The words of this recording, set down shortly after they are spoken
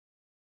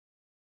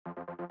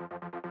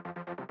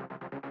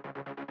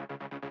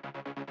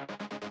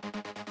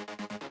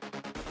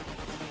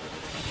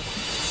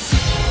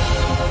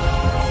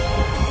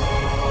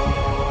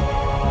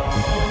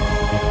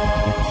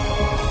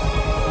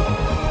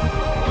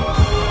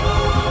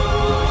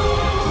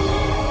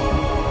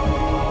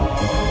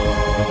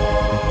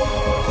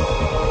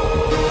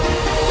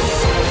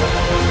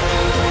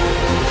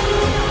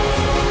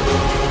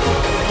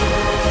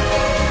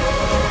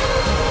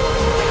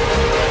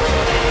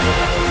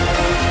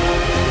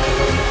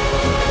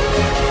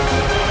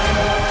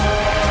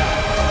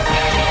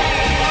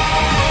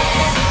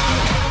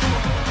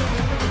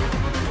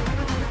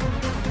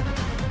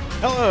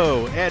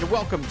Hello, and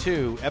welcome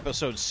to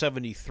episode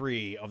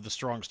 73 of the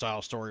Strong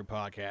Style Story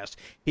Podcast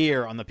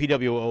here on the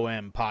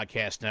PWOM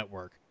Podcast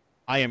Network.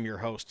 I am your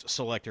host,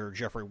 Selector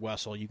Jeffrey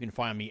Wessel. You can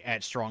find me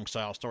at Strong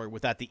Style Story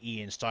without the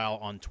E in style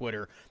on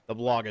Twitter. The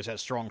blog is at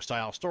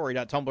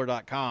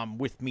strongstylestory.tumblr.com.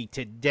 With me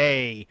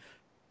today,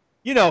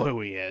 you know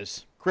who he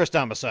is, Chris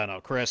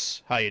Damasceno.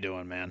 Chris, how you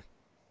doing, man?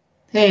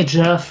 Hey,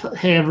 Jeff.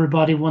 Hey,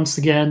 everybody, once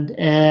again.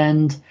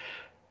 And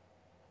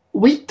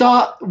we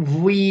thought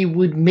we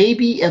would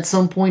maybe at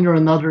some point or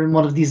another in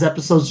one of these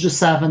episodes just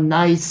have a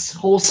nice,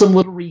 wholesome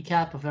little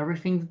recap of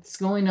everything that's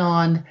going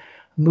on,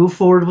 move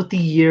forward with the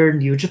year,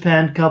 New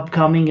Japan Cup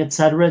coming,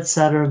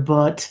 etc.,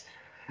 but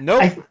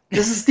nope.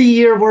 This is the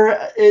year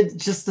where it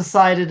just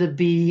decided to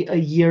be a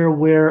year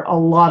where a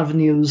lot of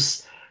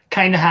news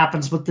kind of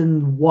happens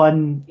within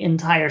one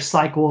entire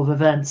cycle of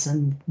events,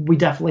 and we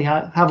definitely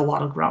have a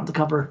lot of ground to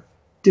cover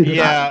due to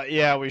that.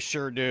 Yeah, we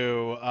sure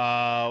do.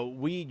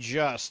 We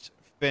just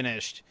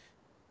finished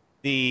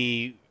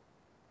the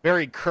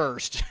very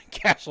cursed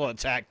Castle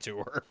Attack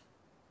tour.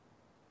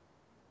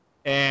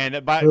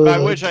 And by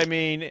which I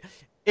mean,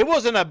 it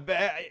wasn't a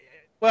bad...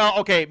 Well,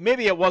 okay,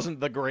 maybe it wasn't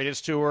the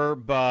greatest tour,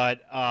 but...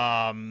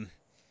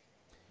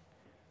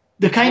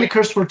 the kind of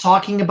curse we're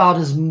talking about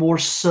is more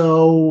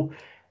so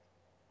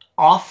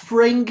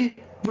off-ring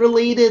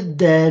related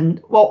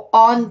than... Well,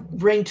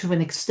 on-ring to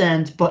an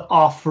extent, but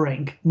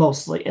off-ring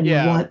mostly. And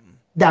what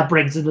that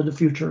brings into the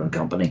future of the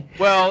company.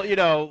 Well, you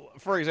know,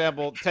 for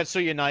example,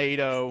 Tetsuya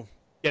Naito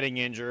getting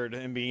injured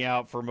and being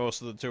out for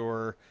most of the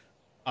tour.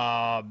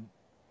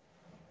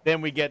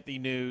 Then we get the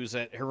news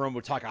that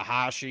Hiromu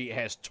Takahashi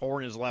has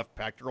torn his left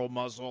pectoral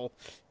muscle.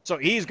 So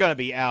he's going to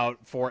be out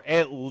for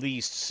at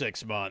least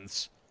 6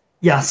 months.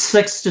 Yeah,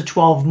 6 to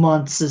 12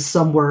 months is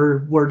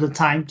somewhere where the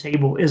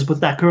timetable is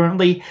with that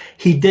currently.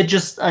 He did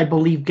just, I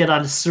believe, get out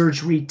of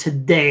surgery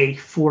today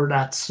for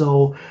that.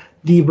 So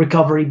the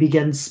recovery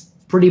begins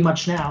pretty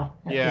much now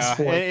at this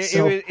point.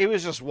 It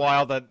was just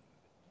wild that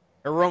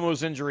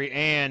Hiromu's injury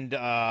and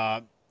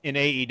in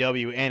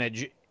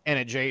AEW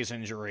Anna Jay's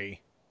injury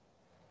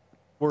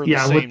were the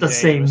same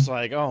day. It was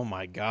like, oh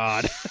my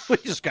god, we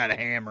just got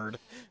hammered.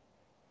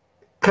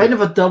 Kind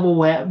of a double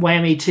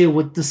whammy too,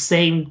 with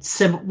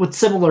the with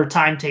similar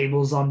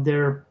timetables on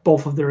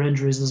both of their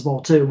injuries as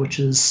well too,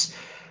 which is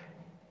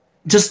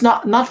just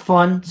not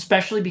fun,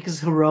 especially because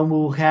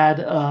Hiromu had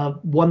a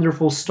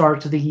wonderful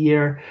start to the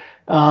year.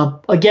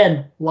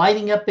 Again,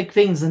 lining up big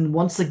things, and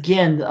once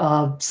again,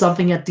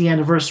 something at the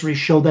anniversary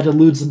show that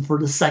eludes him for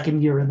the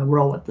second year in a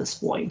row at this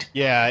point.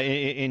 Yeah,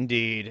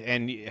 indeed,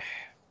 and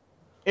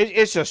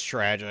it's just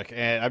tragic.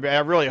 And I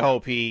really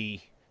hope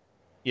he,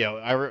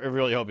 I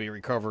really hope he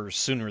recovers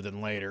sooner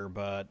than later.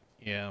 But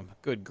yeah,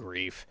 good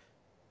grief,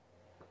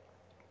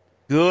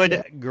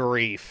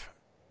 grief.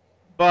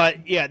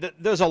 But, yeah,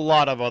 there's a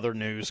lot of other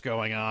news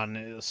going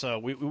on, so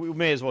we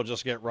may as well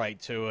just get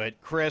right to it.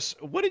 Chris,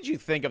 what did you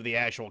think of the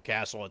actual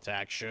Castle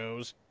Attack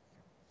shows?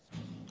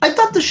 I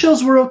thought the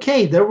shows were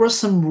okay. There were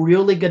some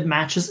really good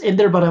matches in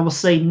there, but I will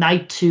say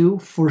Night 2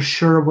 for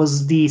sure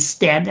was the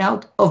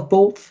standout of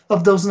both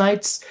of those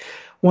nights.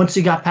 Once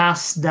you got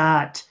past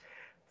that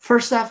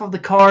first half of the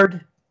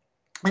card,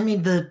 I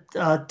mean, the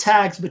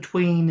tags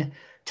between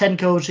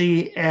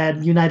Tenkoji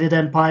and United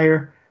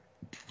Empire...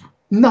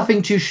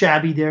 Nothing too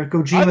shabby there.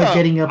 Kojima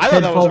getting a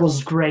pinfall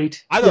was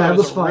great. I thought it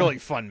was a really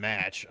fun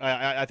match.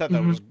 I thought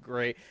that was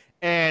great.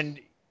 And,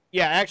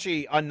 yeah,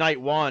 actually, on night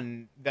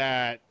 1,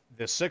 that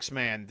the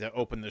 6-man to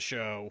open the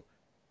show,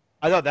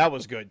 I thought that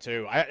was good,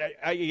 too.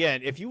 Again,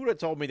 if you would have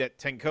told me that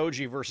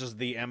Tenkoji versus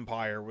the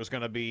Empire was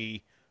going to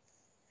be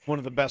one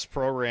of the best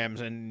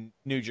programs in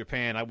New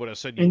Japan, I would have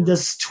said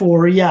this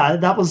tour, yeah,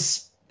 that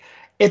was...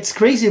 It's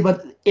crazy,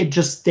 but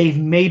they've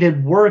made it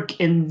work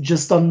in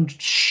just on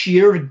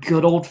sheer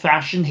good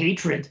old-fashioned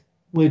hatred,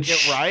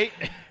 which... Yeah, right?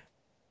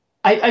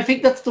 I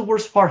think that's the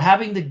worst part,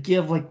 having to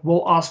give,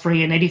 Will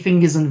Ospreay and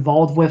anything he's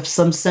involved with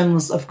some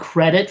semblance of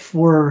credit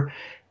for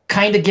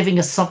kind of giving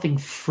us something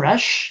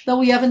fresh that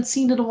we haven't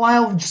seen in a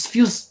while. It just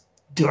feels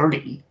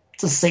dirty,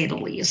 to say the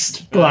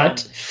least.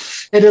 But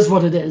it is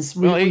what it is.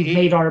 We've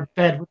made our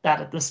bed with that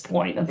at this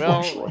point,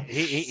 unfortunately. Well,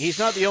 he's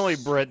not the only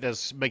Brit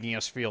that's making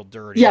us feel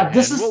dirty. Yeah,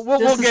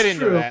 we'll get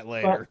into that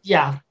later.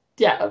 Yeah.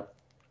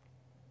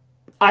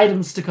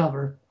 Items to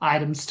cover.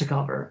 The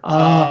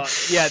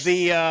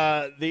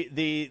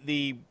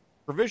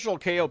provisional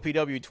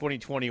KOPW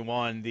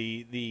 2021,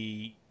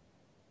 the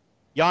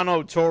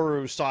Yano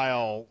Toru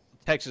style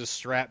Texas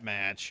strap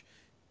match.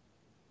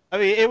 I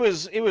mean, it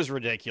was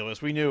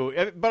ridiculous. We knew,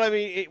 but I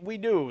mean, we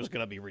knew it was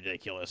going to be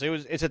ridiculous.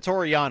 It's a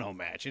Toru Yano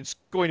match. It's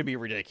going to be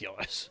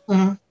ridiculous.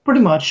 Pretty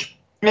much.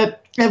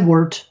 It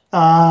worked.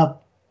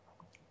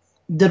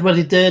 Did what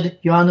it did.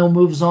 Yano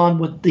moves on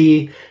with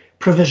the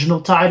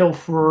provisional title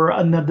for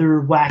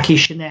another wacky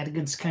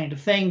shenanigans kind of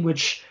thing,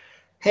 which,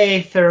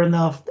 hey, fair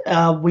enough.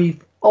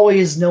 We've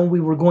always known we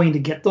were going to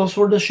get those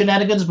sort of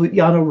shenanigans with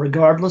Yano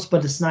regardless,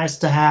 but it's nice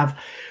to have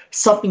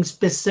something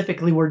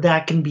specifically where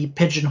that can be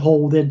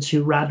pigeonholed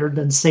into rather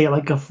than, say,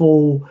 like a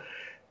full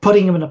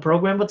putting him in a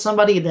program with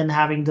somebody and then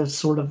having to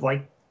sort of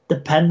like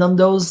depend on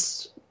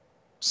those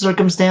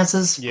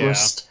circumstances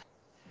first.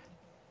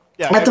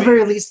 Yeah, at the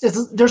very least,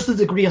 there's the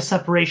degree of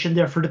separation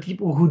there for the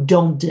people who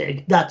don't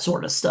dig that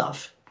sort of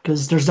stuff,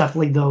 because there's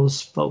definitely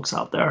those folks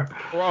out there.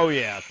 Oh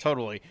yeah,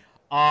 totally.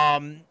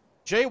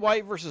 Jay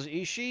White versus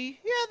Ishii,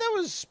 yeah, that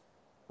was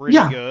pretty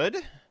good.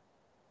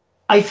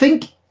 I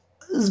think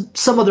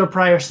some of their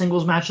prior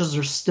singles matches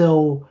are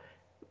still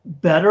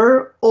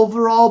better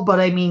overall, but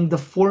I mean the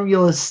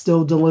formula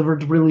still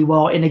delivered really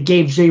well, and it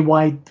gave Jay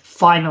White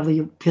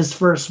finally his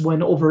first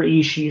win over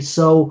Ishii.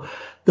 So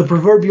the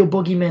proverbial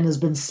boogeyman has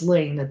been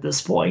slain at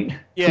this point.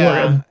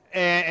 Yeah,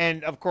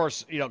 and of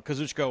course,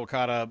 Kazuchika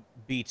Okada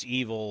beats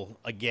Evil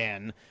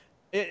again.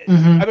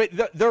 I mean,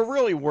 there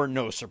really were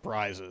no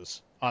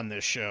surprises on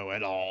this show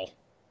at all.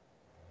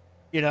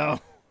 Yeah,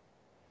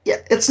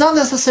 it's not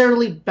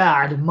necessarily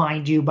bad,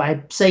 mind you,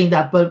 by saying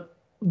that, but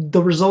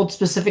the results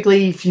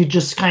specifically, if you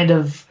just kind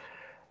of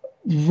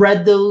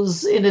read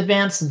those in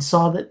advance and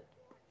saw that,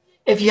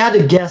 if you had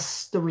to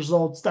guess the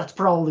results, that's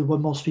probably what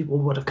most people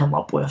would have come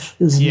up with.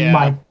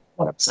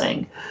 What I'm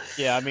saying.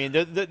 Yeah, I mean,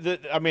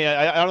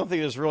 I don't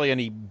think there's really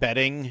any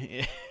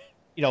betting,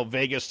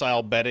 Vegas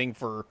style betting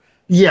for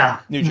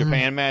New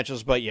Japan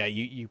matches, but yeah,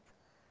 you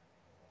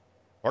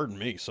pardon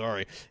me,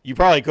 sorry, you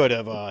probably could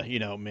have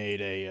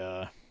made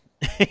a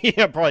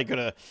probably could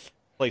have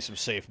played some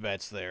safe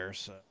bets there.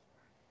 So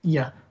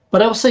yeah.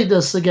 But I will say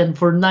this again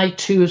for night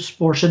 2's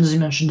portion, as you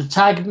mentioned, the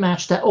tag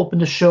match that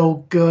opened the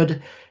show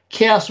good.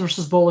 Chaos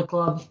versus Bullet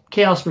Club.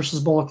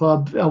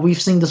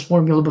 We've seen this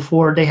formula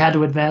before. They had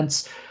to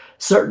advance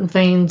certain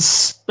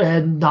things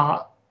and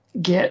not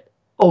get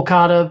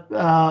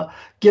Okada,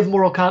 give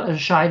more Okada a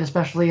shine,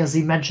 especially as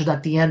he mentioned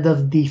at the end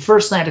of the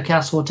first night of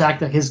Castle Attack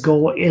that his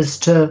goal is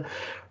to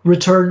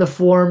return to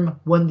form,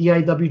 win the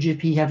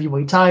IWGP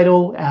Heavyweight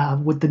title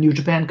with the New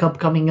Japan Cup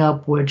coming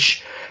up,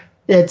 which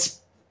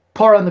it's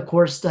par on the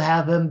course to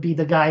have him be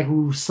the guy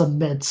who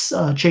submits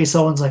Chase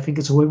Owens, I think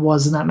is who it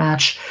was in that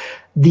match.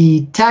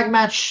 The tag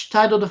match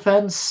title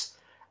defense,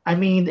 I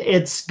mean,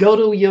 it's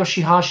Goto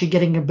Yoshihashi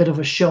getting a bit of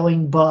a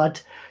showing,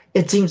 but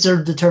it seems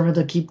they're determined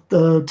to keep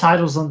the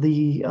titles on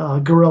the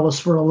Guerrillas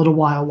for a little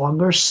while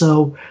longer.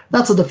 So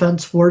that's a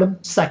defense for them,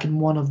 second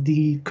one of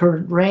the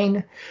current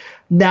reign.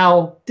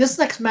 Now, this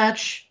next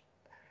match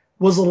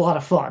was a lot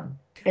of fun.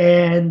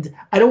 And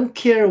I don't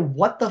care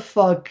what the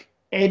fuck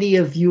any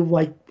of you,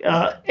 like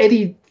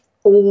any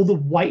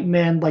old white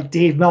man like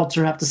Dave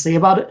Meltzer have to say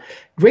about it.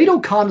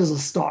 Great-O-Khan is a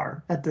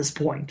star at this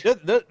point.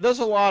 There's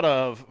a lot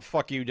of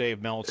 "fuck you,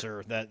 Dave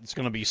Meltzer" that's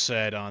going to be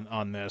said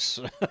on this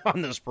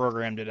on this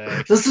program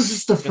today. This is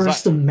just the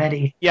first of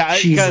many. Yeah,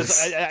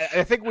 because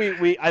I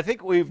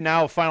think we've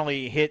now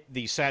finally hit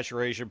the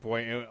saturation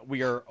point.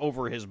 We are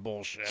over his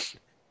bullshit.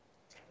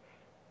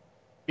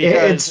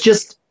 Because it's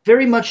just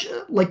very much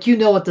like,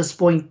 at this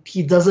point,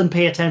 he doesn't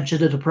pay attention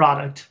to the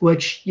product,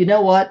 which, you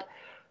know what?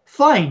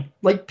 Fine.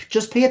 Like,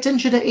 just pay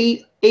attention to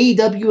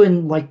AEW,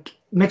 and, like,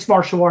 mixed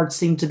martial arts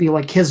seem to be,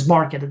 like, his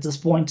market at this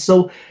point.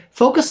 So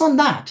focus on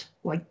that.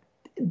 Like,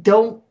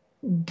 don't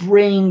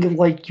bring,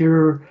 like,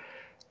 your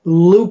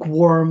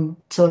lukewarm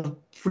to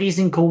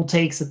freezing cold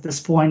takes at this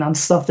point on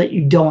stuff that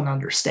you don't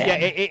understand.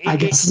 Yeah, I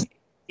guess.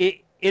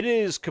 It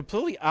is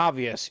completely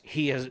obvious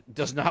he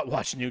does not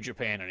watch New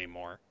Japan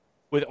anymore.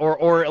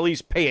 Or at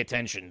least pay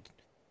attention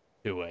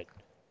to it.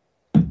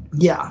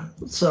 Yeah.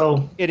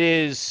 So it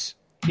is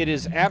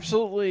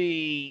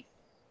absolutely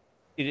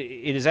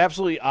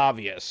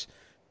obvious,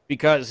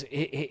 because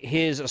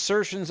his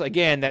assertions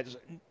again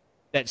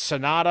that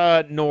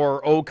Sonata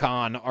nor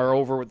O-Khan are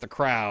over with the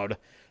crowd,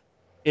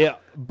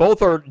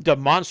 both are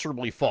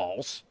demonstrably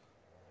false.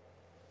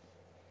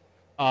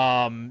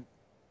 O-Khan,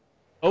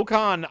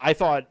 I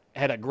thought,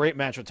 had a great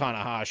match with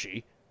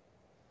Tanahashi.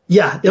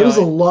 Yeah, it was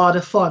a lot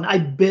of fun. I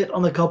bit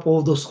on a couple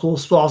of those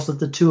close falls that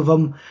the two of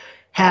them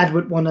had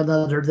with one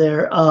another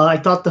there. I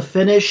thought the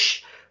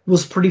finish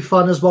was pretty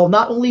fun as well.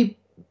 Not only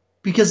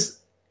because,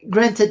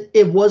 granted,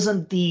 it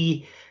wasn't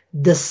the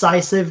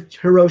decisive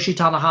Hiroshi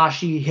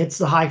Tanahashi hits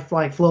the high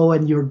fly flow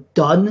and you're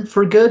done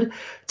for good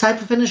type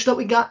of finish that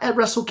we got at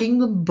Wrestle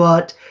Kingdom,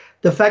 but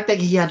the fact that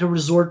he had to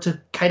resort to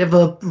kind of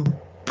a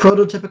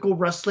prototypical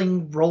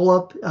wrestling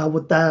roll-up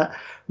with that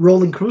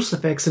rolling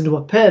crucifix into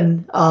a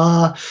pin,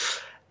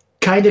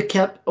 kind of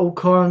kept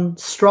O-Khan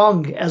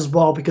strong as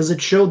well, because it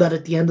showed that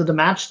at the end of the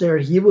match there,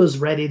 he was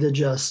ready to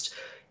just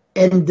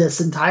end this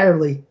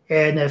entirely.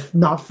 And if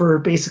not for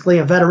basically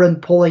a veteran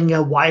pulling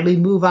a wily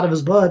move out of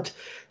his butt,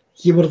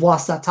 he would have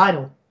lost that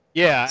title.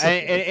 Yeah,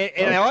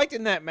 and I liked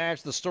in that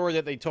match the story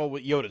that they told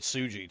with Yota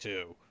Tsuji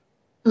too.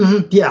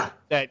 Mm-hmm, yeah,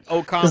 that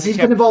O-Khan because he's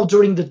been involved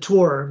during the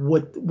tour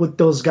with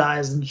those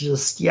guys, and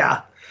just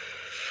yeah,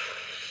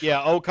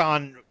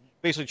 O-Khan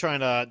basically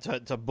trying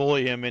to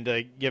bully him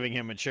into giving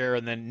him a chair,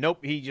 and then nope,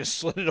 he just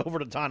slid it over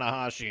to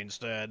Tanahashi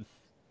instead.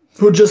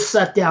 Who just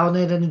sat down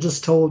in and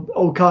just told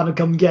O-Khan to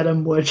come get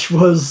him, which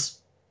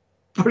was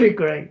pretty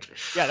great.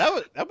 Yeah, that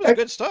was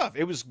good stuff.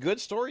 It was good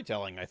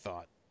storytelling, I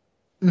thought.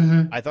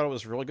 Mm-hmm. I thought it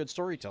was really good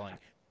storytelling.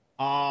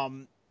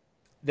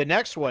 The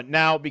next one,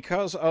 now,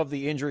 because of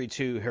the injury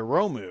to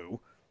Hiromu,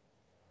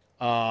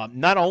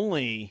 not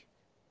only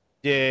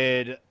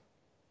did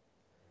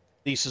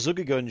the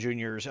Suzuki Gun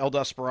Juniors, El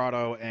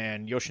Desperado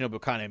and Yoshinobu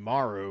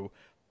Kanemaru,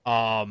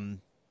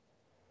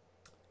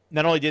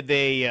 not only did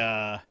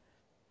they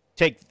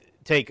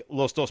take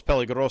Los Dos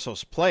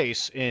Peligrosos'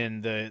 place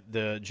in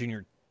the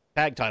junior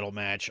tag title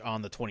match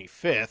on the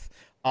 25th,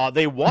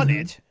 they won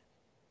it.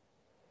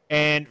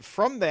 And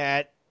from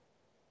that,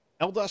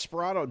 El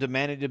Desperado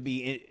demanded to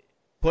be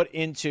put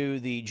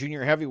into the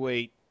junior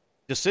heavyweight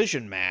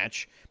decision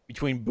match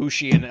between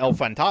Bushi and El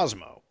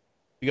Fantasmo.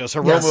 Because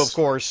Hiromu, of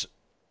course,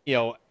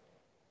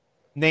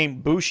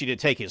 named Bushi to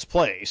take his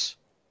place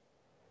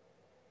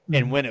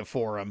and win it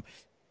for him.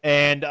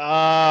 And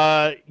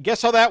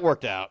guess how that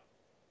worked out?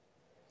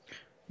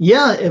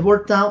 Yeah, it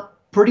worked out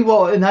pretty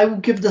well. And I will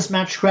give this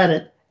match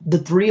credit. The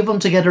three of them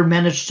together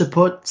managed to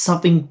put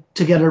something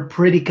together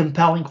pretty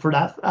compelling for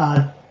that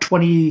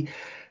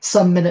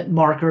 20-some minute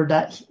marker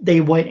that they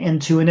went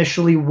into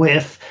initially,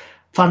 with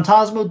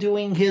Fantasmo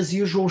doing his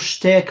usual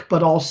shtick,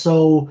 but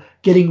also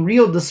getting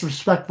real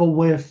disrespectful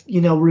with,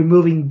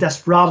 removing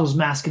Desperado's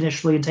mask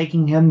initially and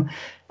taking him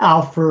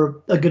out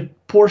for a good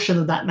portion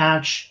of that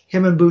match.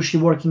 Him and Bushi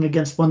working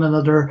against one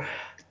another.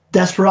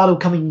 Desperado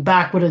coming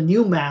back with a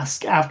new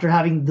mask after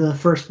having the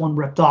first one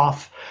ripped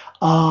off.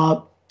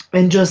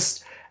 And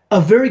just a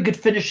very good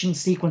finishing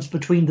sequence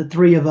between the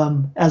three of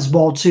them as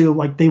well, too.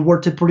 Like, they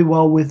worked it pretty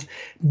well with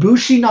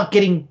Bushi not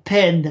getting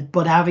pinned,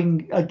 but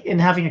having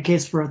a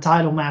case for a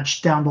title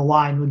match down the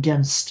line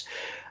against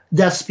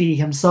Despy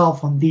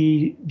himself on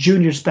the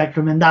junior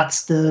spectrum. And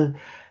that's the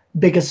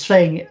biggest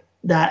thing,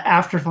 that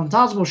after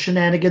Fantasmo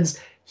shenanigans,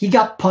 he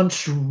got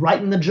punched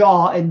right in the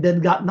jaw and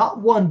then got not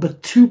one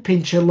but two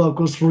pinche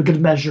locos for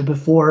good measure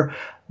before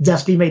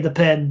Despy made the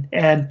pin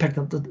and picked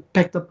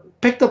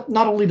up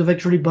not only the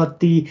victory but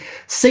the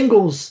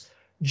singles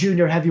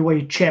junior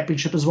heavyweight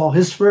championship as well.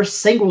 His first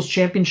singles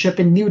championship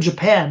in New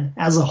Japan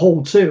as a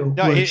whole too.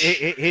 No,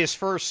 his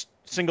first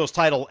singles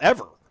title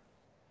ever.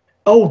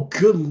 Oh,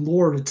 good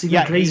lord! It's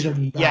even crazier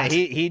than that. Yeah,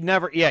 he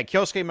never. Yeah,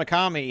 Kyosuke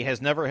Mikami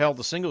has never held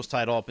the singles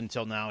title up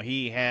until now.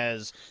 He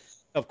has,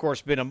 of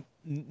course, been a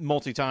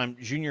multi-time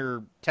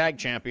junior tag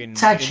champion.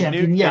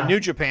 In New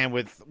Japan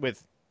with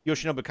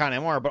Yoshinobu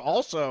Kanemaru, but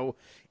also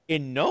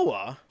in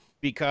Noah,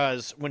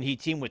 because when he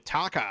teamed with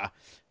Taka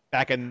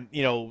back in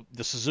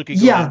the Suzuki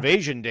Gun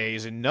Invasion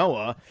days in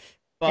Noah,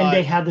 and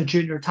they had the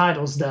junior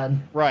titles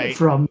then, right,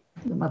 from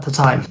at the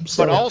time.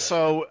 So. But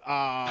also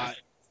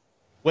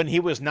when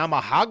he was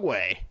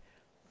Namahagwe,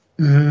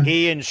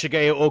 he and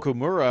Shigeo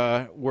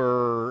Okumura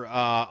were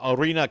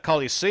Arena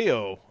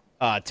Coliseo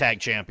tag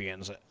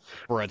champions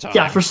for a time.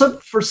 Yeah, for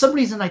some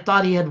reason I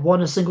thought he had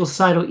won a singles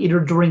title either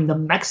during the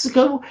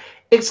Mexico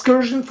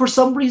excursion for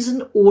some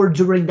reason or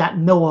during that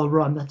Noah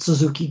run that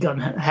Suzuki Gun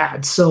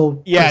had.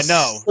 So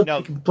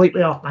no,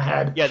 completely off my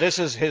head. Yeah, this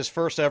is his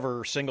first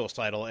ever singles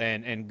title,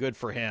 and good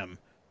for him.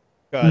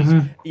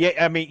 Because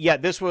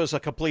this was a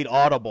complete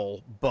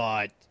audible,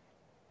 but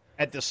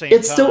at the same time,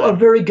 it's still a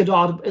very good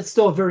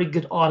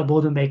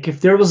audible to make.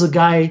 If there was a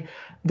guy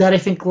that I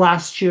think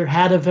last year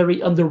had a very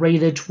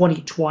underrated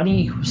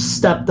 2020 who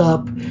stepped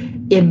up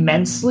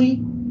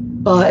immensely,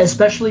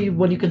 especially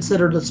when you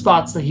consider the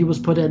spots that he was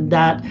put in.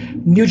 That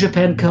New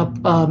Japan Cup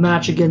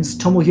match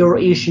against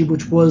Tomohiro Ishii,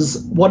 which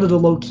was one of the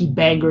low-key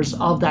bangers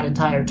of that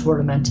entire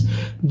tournament.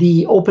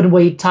 The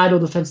open-weight title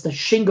defense that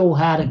Shingo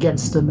had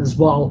against him as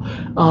well.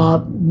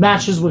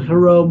 Matches with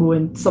Hiromu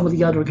and some of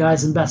the other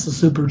guys in Best of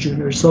Super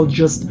Junior. So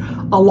just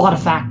a lot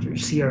of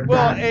factors here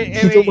that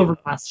he delivered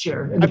last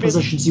year in the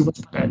positions he was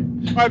put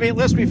in. I mean,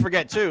 lest we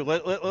forget, too,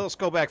 let's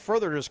go back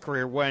further in his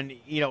career when,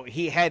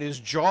 he had his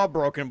jaw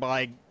broken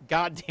by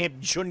goddamn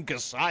Jun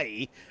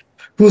Kasai,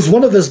 who's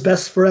one of his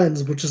best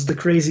friends, which is the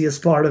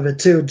craziest part of it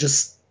too.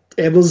 Just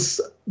it was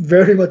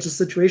very much a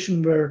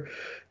situation where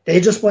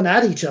they just went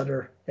at each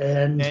other,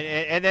 and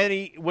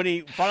then when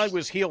he finally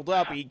was healed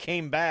up, he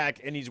came back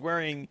and he's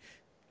wearing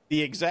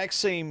the exact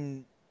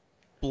same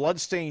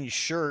bloodstained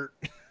shirt.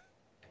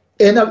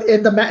 And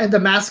the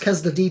mask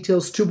has the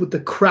details too, with the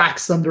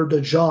cracks under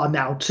the jaw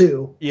now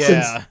too.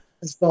 Yeah,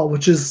 as well,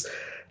 which is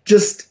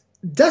just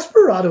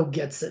Desperado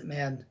gets it,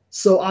 man.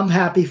 So I'm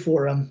happy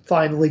for him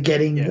finally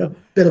getting a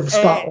bit of a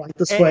spotlight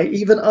this way,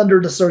 even under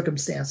the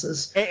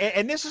circumstances.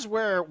 And this is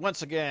where,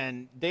 once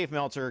again, Dave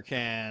Meltzer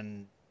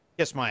can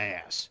kiss my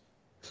ass.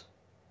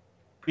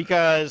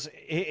 because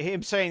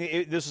him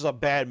saying this is a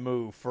bad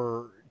move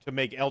to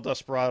make El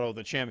Desperado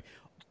the champion.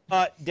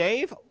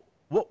 Dave,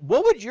 what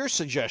would your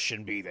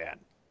suggestion be then?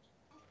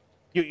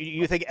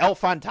 You think El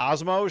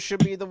Fantasmo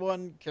should be the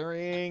one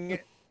carrying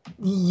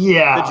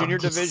the junior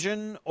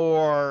division,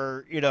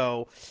 or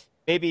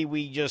maybe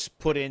we just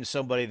put in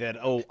somebody that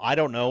I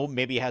don't know,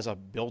 maybe has a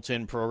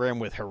built-in program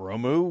with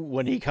Hiromu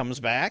when he comes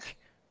back?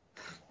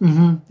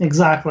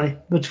 Exactly.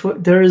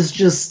 But there is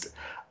just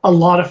a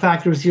lot of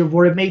factors here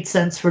where it made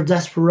sense for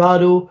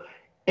Desperado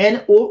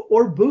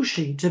or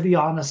Bushi, to be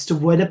honest, to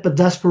win it. But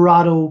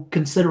Desperado,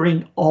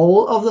 considering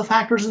all of the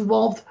factors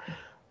involved,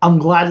 I'm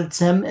glad it's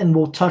him, and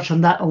we'll touch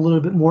on that a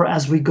little bit more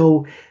as we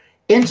go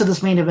into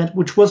this main event,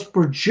 which was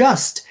for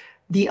just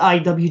the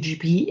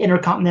IWGP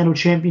Intercontinental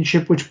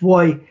Championship, which,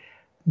 boy,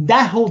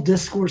 that whole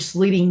discourse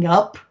leading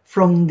up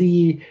from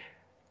the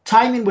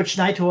time in which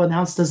Naito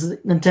announced his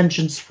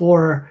intentions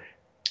for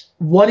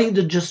wanting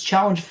to just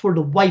challenge for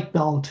the white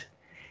belt,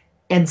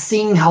 and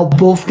seeing how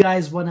both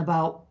guys went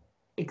about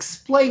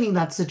explaining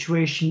that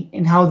situation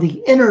and how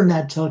the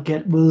internet took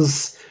it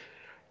was,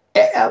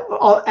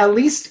 at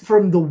least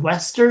from the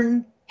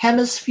Western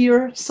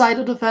Hemisphere side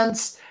of the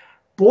fence,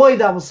 boy,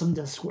 that was some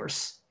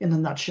discourse in a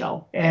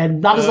nutshell, and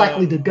not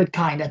exactly the good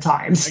kind at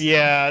times.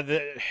 Yeah,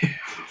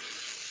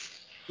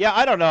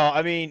 I don't know.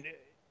 I mean,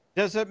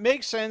 does it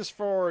make sense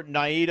for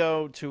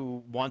Naito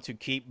to want to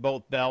keep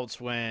both belts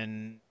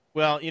when?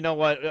 Well, you know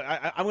what?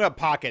 I'm going to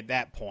pocket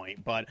that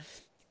point, but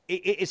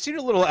it seemed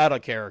a little out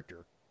of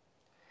character.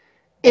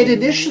 It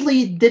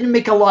initially didn't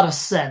make a lot of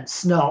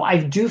sense. No, I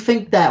do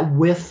think that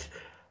with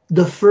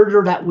the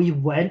further that we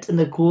went and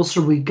the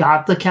closer we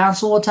got the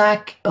Castle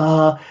Attack,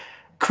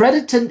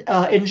 credit to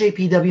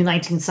NJPW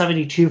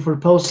 1972 for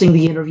posting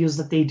the interviews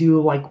that they do,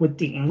 like with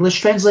the English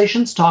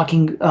translations,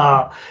 talking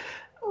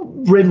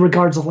in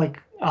regards of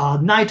like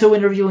Naito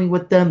interviewing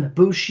with them,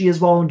 Bushi as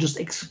well, and just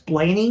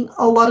explaining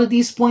a lot of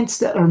these points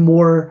that are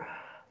more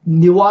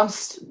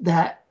nuanced,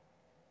 that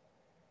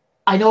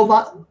I know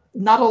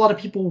not a lot of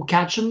people will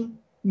catch them,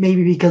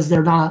 maybe because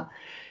they're not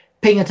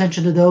paying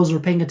attention to those or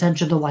paying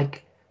attention to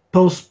like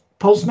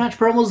post-match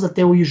promos that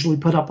they will usually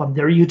put up on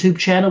their YouTube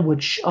channel,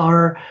 which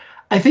are,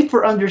 I think,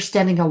 for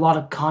understanding a lot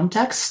of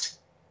context,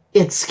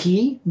 it's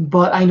key,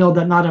 but I know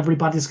that not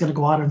everybody's going to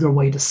go out of their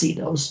way to see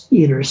those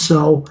either.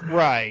 So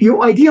right,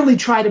 you ideally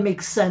try to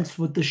make sense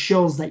with the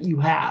shows that you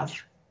have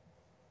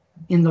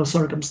in those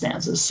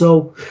circumstances.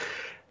 So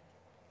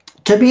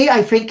to me,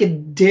 I think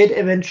it did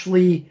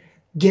eventually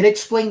get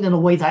explained in a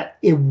way that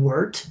it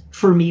worked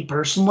for me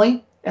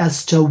personally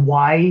as to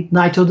why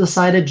Naito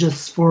decided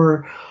just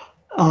for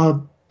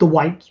the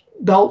white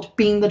belt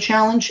being the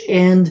challenge.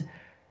 And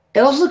it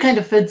also kind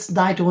of fits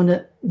Naito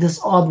in this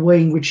odd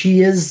way in which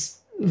he is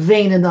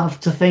vain enough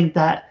to think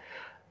that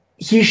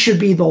he should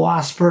be the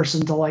last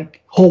person to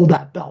like hold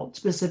that belt,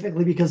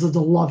 specifically because of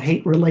the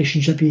love-hate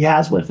relationship he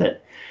has with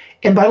it.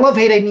 And by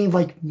love-hate, I mean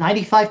like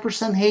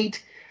 95%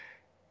 hate,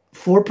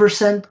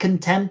 4%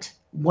 contempt,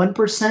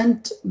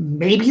 1%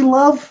 maybe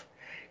love.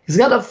 He's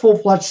got a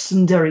full-fledged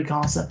tsundere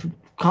concept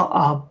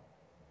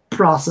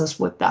process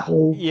with that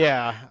whole.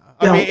 Yeah.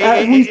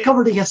 We've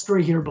covered the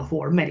history here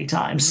before many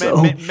times.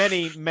 So.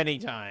 Many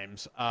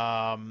times.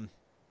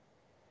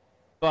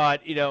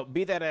 But,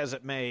 be that as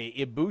it may,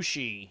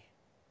 Ibushi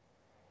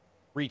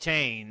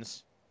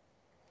retains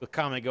with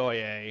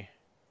Kamigoye.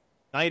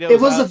 It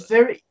was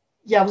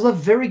a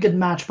very good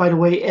match, by the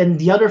way. And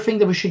the other thing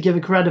that we should give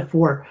it credit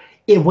for,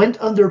 it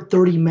went under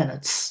 30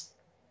 minutes.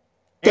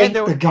 Thank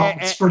the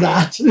gods for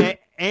that.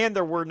 And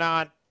there were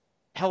not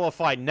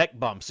hellified neck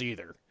bumps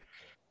either.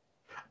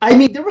 I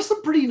mean, there were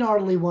some pretty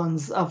gnarly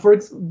ones.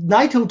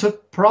 Naito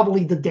took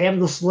probably the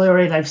damnedest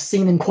lariat I've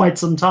seen in quite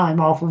some time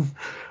off of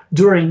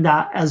during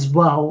that as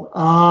well.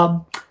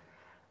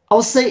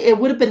 I'll say it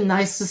would have been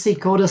nice to see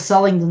Kota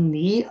selling the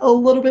knee a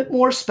little bit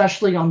more,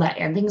 especially on that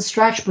ending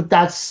stretch, but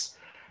that's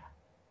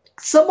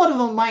somewhat of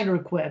a minor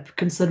quip,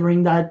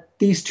 considering that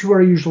these two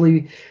are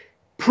usually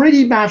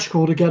pretty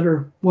magical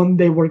together when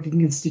they work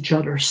against each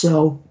other.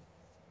 So,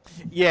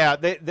 yeah,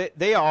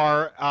 they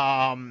are.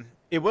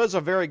 It was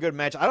a very good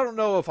match. I don't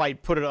know if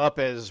I'd put it up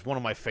as one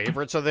of my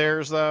favorites of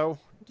theirs, though.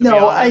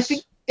 No, I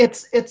think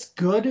it's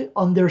good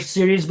on their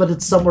series, but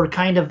it's somewhere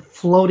kind of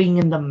floating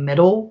in the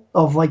middle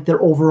of like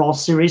their overall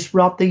series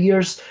throughout the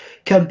years,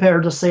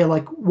 compared to say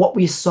like what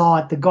we saw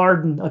at the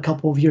Garden a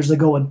couple of years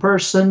ago in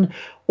person,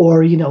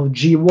 or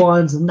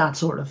G1s and that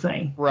sort of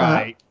thing.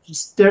 Right.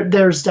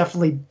 There's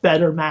definitely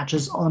better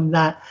matches on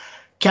that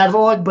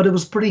catalog, but it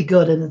was pretty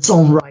good in its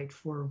own right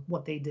for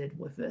what they did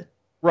with it.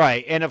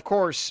 Right, and of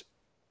course,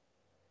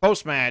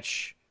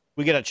 post-match,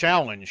 we get a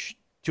challenge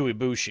to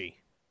Ibushi,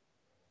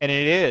 and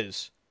it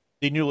is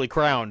the newly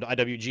crowned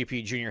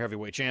IWGP Junior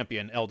Heavyweight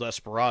Champion, El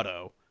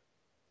Desperado,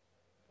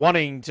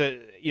 wanting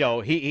to,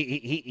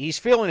 he's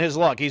feeling his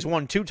luck. He's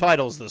won 2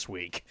 titles this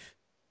week.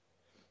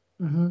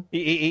 Mm-hmm.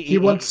 He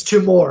wants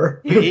 2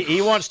 more.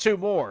 he wants 2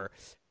 more.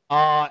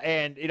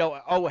 And,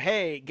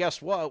 hey,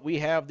 guess what? We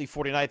have the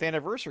 49th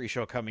anniversary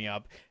show coming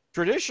up.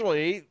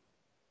 Traditionally,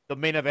 the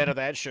main event of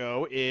that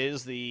show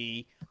is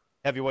the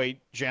heavyweight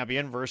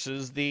champion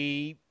versus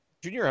the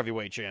junior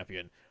heavyweight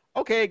champion.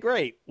 Okay,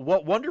 great.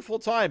 What wonderful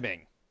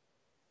timing.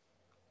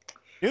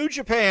 New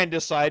Japan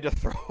decided to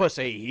throw us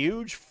a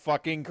huge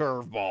fucking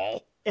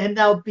curveball. And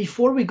now,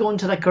 before we go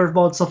into that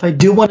curveball itself, I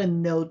do want to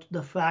note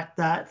the fact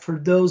that for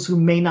those who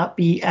may not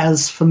be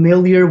as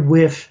familiar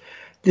with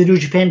the New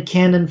Japan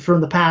canon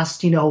from the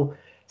past,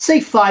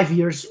 say 5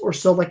 years or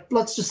so, like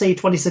let's just say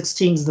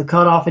 2016 is the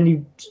cutoff, and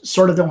you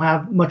sort of don't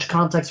have much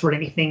context for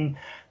anything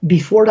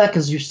before that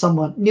because you're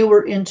somewhat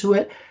newer into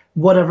it,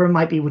 whatever it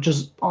might be, which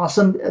is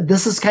awesome.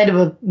 This is kind of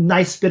a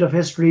nice bit of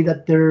history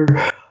that they're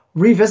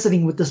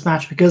revisiting with this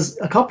match because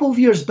a couple of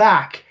years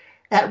back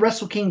at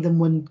Wrestle Kingdom,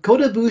 when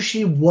Kota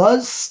Ibushi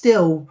was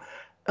still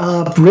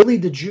really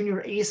the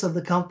junior ace of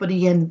the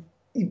company, and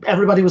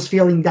everybody was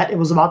feeling that it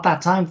was about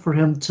that time for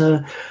him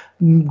to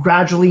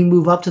gradually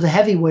move up to the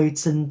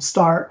heavyweights and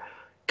start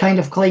kind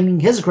of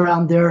claiming his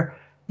ground there.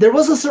 There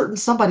was a certain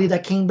somebody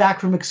that came back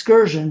from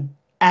excursion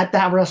at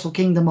that Wrestle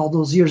Kingdom all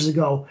those years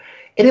ago.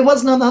 And it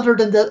was none other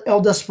than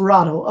El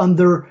Desperado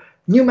under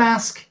new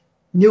mask,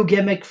 new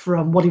gimmick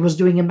from what he was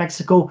doing in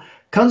Mexico,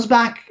 comes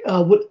back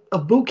with a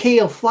bouquet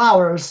of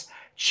flowers,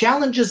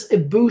 challenges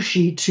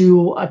Ibushi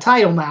to a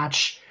title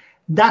match.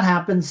 That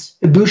happens.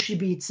 Ibushi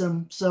beats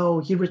him, so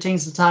he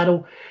retains the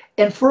title.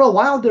 And for a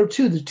while there,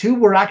 too, the two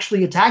were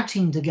actually a tag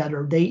team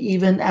together. They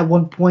even, at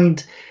one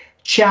point,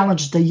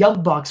 challenged the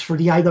Young Bucks for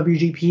the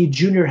IWGP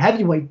Junior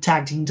Heavyweight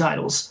Tag Team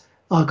titles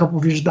a couple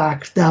of years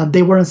back.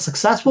 They weren't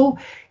successful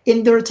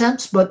in their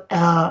attempts, but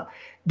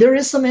there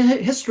is some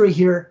history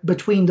here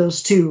between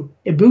those two.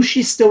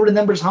 Ibushi still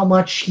remembers how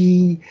much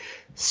he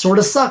sort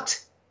of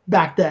sucked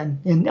back then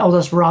in El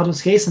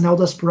Desperado's case, and El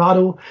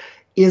Desperado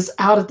is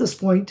out at this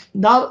point,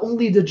 not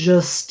only to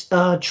just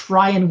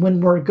try and win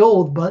more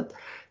gold, but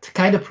to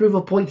kind of prove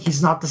a point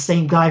he's not the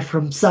same guy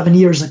from 7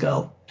 years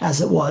ago as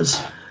it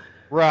was.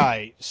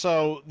 Right.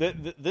 So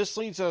this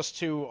leads us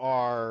to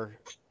our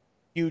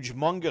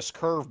humongous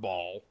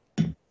curveball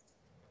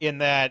in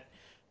that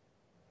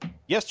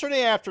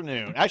yesterday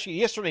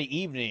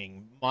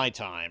evening, my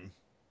time.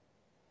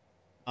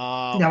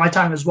 Yeah, my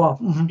time as well.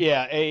 Mm-hmm.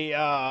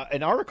 Yeah,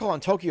 an article on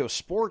Tokyo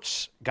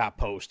Sports got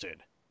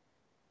posted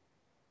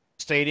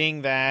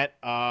stating that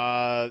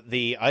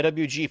the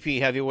IWGP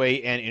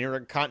Heavyweight and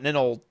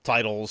Intercontinental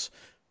titles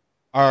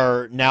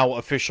are now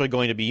officially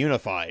going to be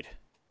unified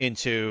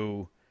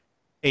into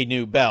a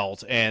new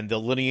belt, and the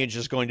lineage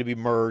is going to be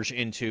merged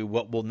into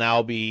what will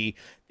now be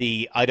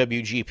the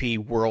IWGP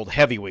World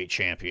Heavyweight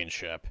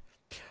Championship.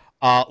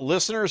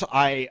 Listeners,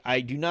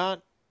 I do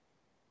not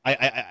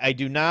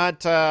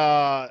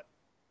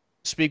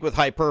speak with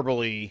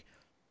hyperbole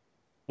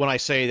when I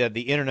say that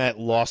the internet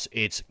lost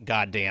its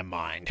goddamn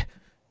mind.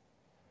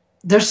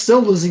 They're still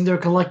losing their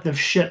collective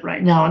shit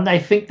right now, and I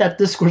think that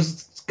this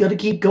was going to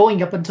keep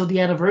going up until the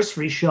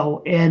anniversary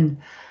show and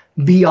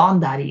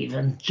beyond that,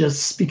 even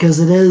just because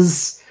it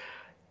is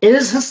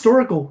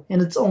historical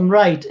in its own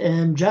right.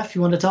 And Jeff,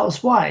 you want to tell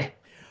us why?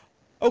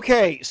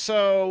 Okay,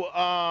 so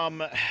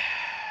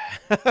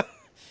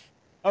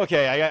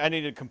okay, I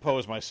need to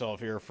compose myself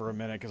here for a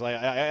minute because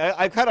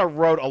I kind of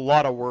wrote a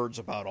lot of words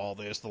about all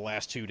this the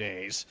last 2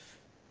 days.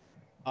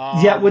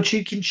 Yeah, which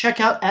you can check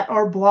out at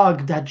our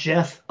blog that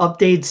Jeff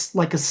updates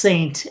like a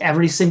saint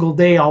every single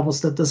day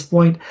almost at this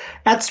point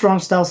at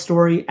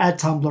StrongStyleStory at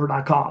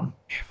Tumblr.com.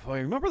 Well,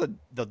 remember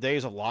the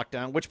days of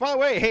lockdown? Which, by the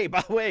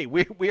way,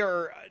 we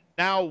are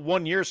now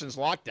 1 year since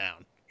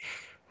lockdown.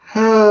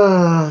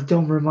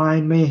 Don't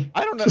remind me.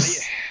 I don't know.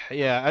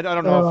 Yeah, I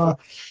don't know.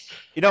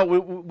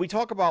 We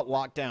talk about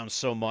lockdown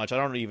so much. I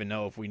don't even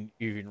know if we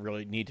even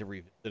really need to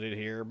revisit it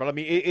here. But I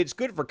mean, it's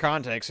good for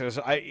context. And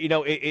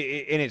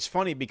it's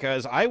funny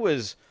because I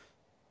was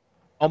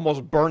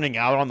almost burning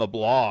out on the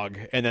blog,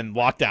 and then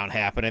lockdown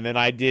happened, and then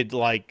I did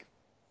like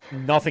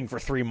nothing for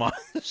 3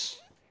 months.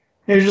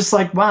 You're just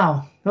like,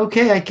 wow,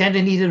 okay, I kind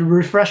of needed to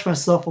refresh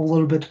myself a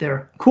little bit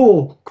there.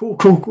 Cool.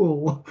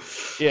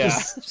 Yeah.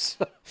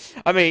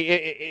 I mean,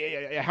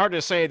 it's hard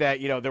to say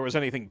that, there was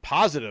anything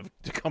positive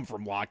to come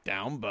from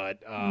lockdown, but...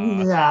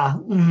 yeah.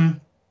 Mm-hmm.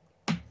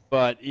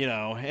 But,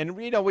 and,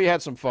 we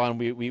had some fun.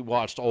 We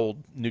watched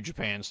old New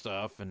Japan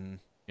stuff, and,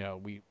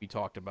 we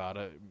talked about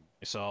it.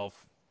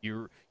 Myself,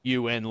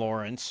 you and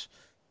Lawrence,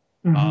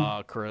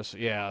 mm-hmm. Chris.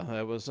 Yeah,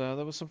 that was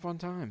some fun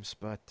times.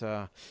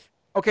 But,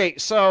 okay,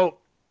 so...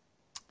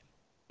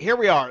 Here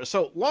we are.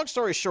 So, long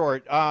story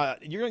short,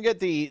 you're going to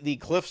get the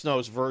Cliff's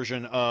Notes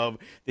version of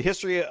the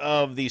history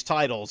of these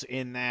titles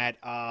in that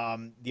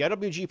the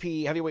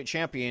IWGP Heavyweight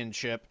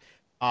Championship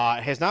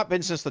has not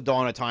been since the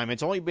dawn of time.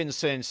 It's only been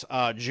since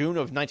June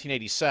of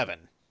 1987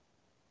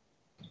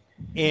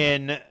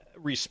 in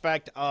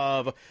respect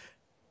of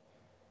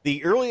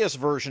the earliest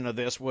version of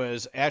this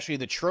was actually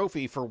the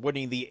trophy for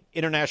winning the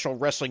International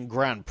Wrestling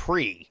Grand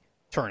Prix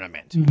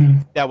tournament.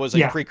 Mm-hmm. That was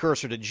a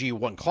precursor to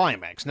G1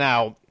 Climax.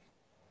 Now,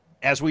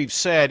 as we've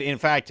said, in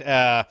fact,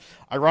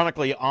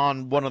 ironically,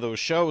 on one of those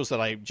shows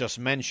that I just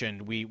mentioned,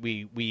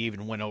 we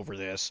even went over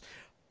this.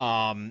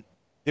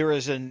 There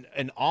is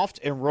an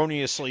oft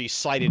erroneously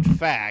cited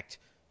fact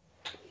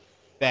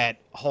that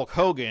Hulk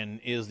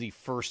Hogan is the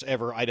first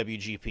ever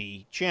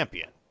IWGP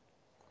champion,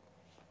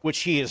 which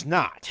he is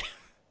not.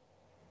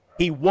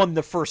 He won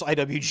the first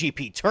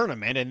IWGP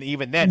tournament, and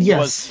even then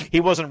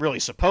he wasn't really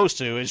supposed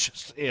to. It's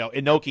just,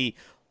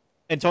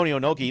 Antonio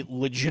Inoki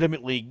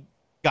legitimately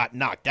got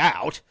knocked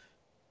out.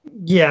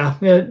 Yeah,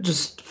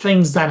 just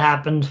things that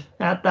happened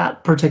at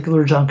that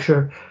particular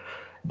juncture.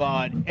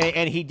 But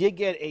and he did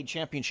get a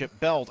championship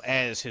belt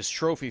as his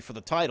trophy for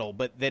the title,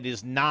 but that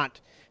is not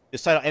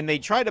this title. And they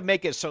tried to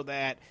make it so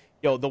that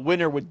the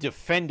winner would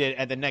defend it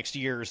at the next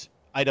year's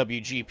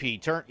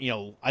IWGP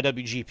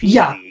IWGP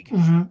League.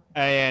 Mm-hmm.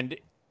 And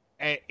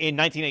in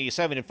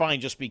 1987, it finally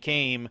just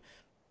became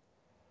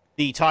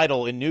the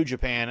title in New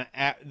Japan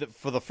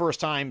for the first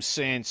time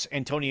since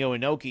Antonio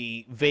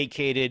Inoki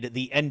vacated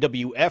the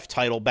NWF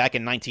title back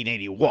in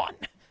 1981.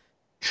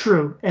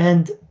 True.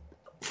 And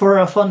for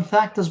a fun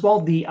fact as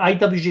well, the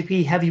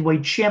IWGP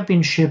Heavyweight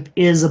Championship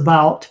is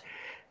about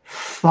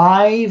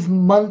 5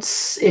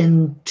 months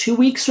and 2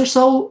 weeks or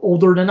so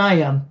older than I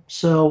am.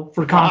 So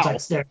for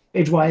context there,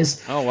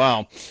 age-wise. Oh,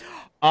 wow.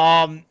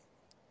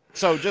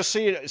 So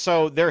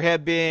so there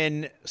have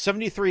been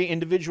 73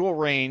 individual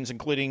reigns,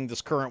 including this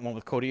current one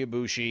with Kota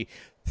Ibushi.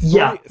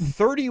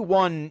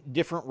 31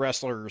 different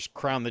wrestlers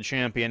crowned the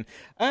champion.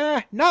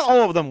 Not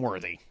all of them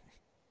worthy.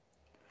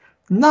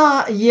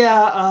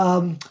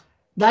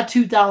 That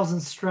 2000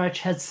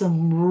 stretch had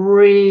some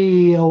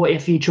real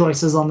iffy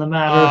choices on the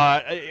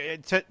matter.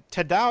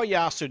 Tadao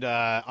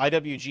Yasuda,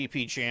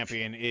 IWGP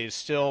champion, is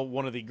still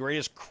one of the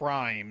greatest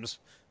crimes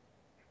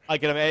I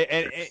can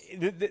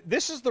imagine.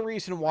 This is the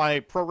reason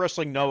why Pro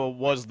Wrestling Noah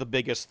was the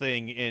biggest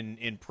thing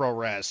in pro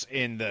res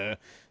in the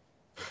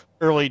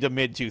early to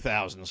mid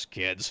 2000s,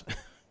 kids.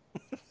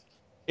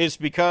 Is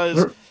because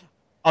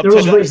there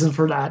was reason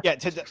for that. Yeah,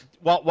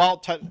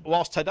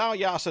 whilst Tadao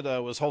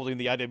Yasuda was holding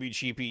the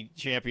IWGP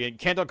champion,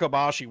 Kento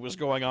Kobashi was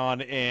going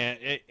on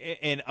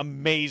an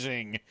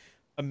amazing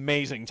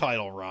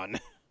title run.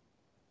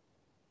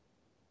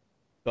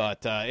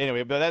 But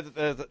anyway,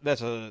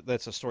 that's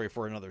a story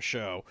for another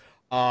show.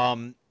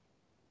 And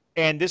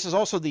this is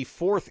also the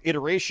fourth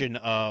iteration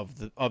of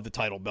the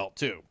title belt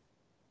too.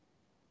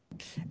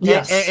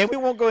 Yes, and we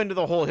won't go into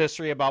the whole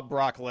history about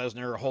Brock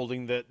Lesnar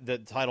holding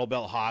the title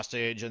belt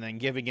hostage and then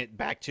giving it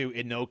back to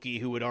Inoki,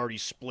 who had already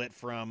split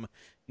from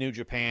New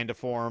Japan to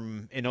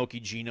form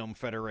Inoki Genome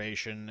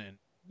Federation. And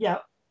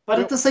but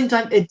at the same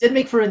time, it did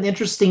make for an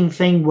interesting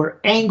thing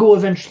where Angle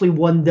eventually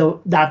won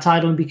that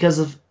title, and because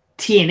of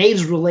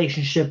TNA's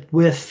relationship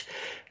with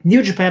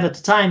New Japan at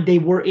the time, they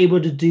were able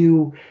to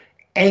do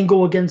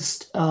Angle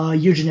against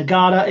Yuji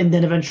Nagata, and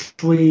then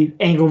eventually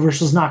Angle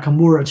versus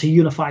Nakamura to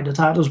unify the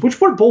titles,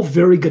 which were both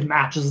very good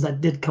matches that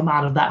did come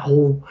out of that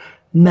whole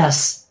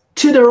mess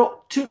to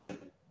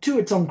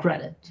its own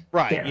credit.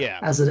 Right,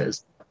 as it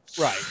is.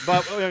 Right,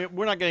 but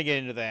we're not going to get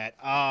into that.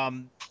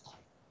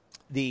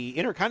 The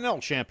Intercontinental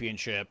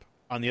Championship,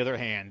 on the other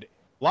hand,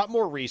 a lot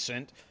more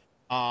recent.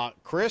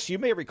 Chris, you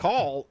may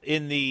recall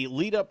in the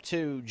lead up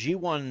to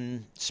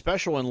G1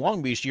 Special in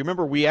Long Beach, do you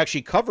remember we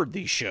actually covered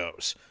these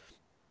shows?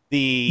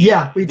 We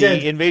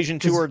did. The Invasion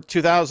Tour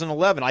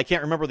 2011. I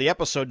can't remember the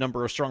episode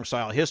number of Strong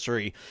Style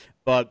History,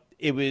 but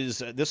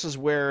this is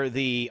where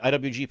the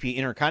IWGP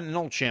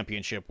Intercontinental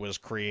Championship was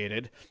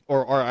created,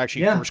 or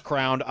actually first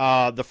crowned.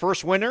 The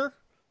first winner,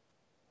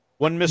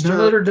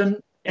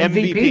 Mr.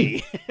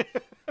 MVP.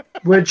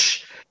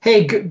 Which,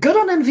 hey, good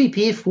on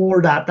MVP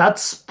for that.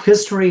 That's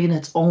history in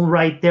its own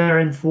right there,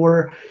 and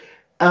for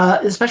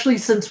especially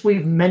since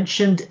we've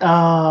mentioned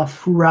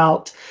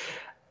throughout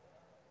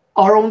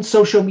our own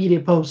social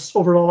media posts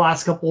over the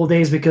last couple of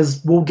days,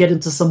 because we'll get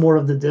into some more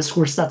of the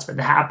discourse that's been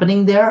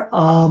happening there.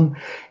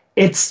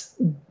 It's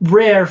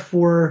rare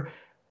for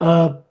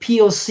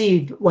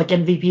POC like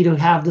MVP to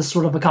have this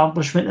sort of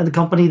accomplishment in a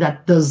company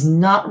that does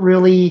not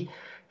really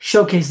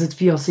showcase its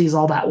POCs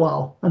all that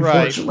well,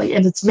 unfortunately,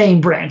 in its main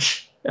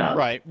branch.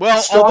 Right.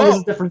 Well, Strong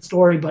is a different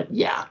story, but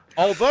yeah.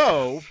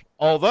 Although,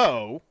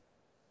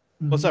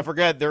 let's not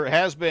forget there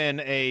has been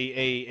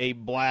a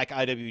black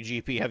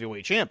IWGP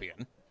heavyweight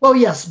champion. Well,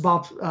 yes,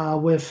 Bob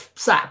with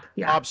Sapp.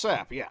 Yeah. Bob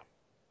Sapp, yeah.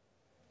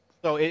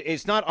 So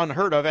it's not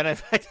unheard of, and in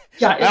fact,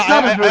 it's not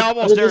unheard of. I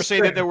almost dare say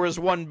that there was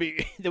an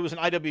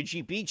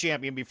IWGP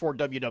champion before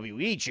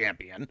WWE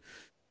champion.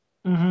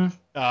 Mm-hmm.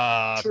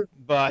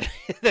 But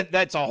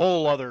that's a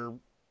whole other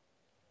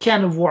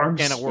can of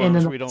worms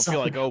we don't feel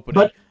like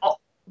opening.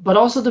 But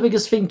also the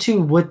biggest thing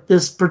too with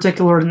this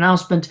particular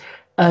announcement,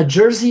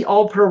 Jersey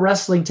All Pro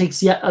Wrestling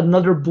takes yet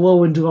another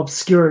blow into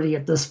obscurity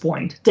at this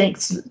point,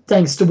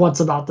 thanks to what's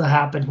about to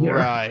happen here.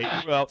 Right.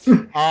 Well,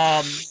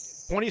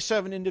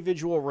 27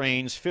 individual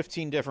reigns,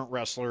 15 different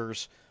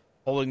wrestlers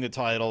holding the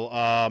title.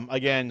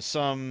 Again,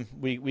 some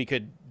we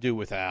could do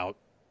without.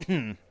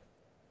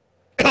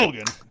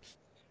 Hogan.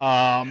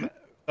 All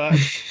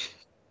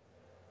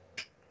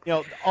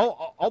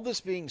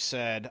this being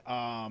said,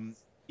 I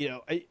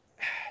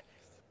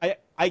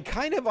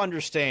kind of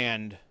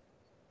understand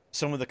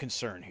some of the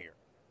concern here,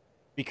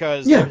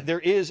 because there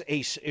is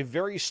a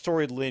very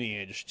storied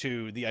lineage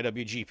to the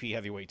IWGP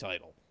heavyweight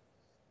title.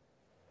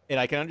 and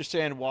I can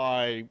understand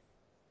why,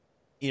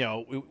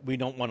 we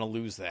don't want to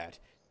lose that.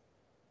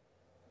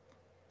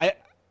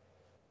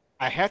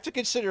 I I have to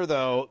consider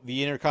though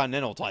the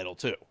Intercontinental title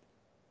too.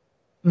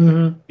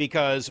 Mm-hmm.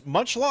 Because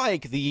much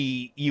like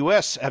the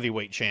U.S.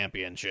 Heavyweight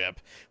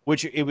Championship,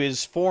 which it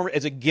was formed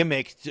as a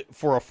gimmick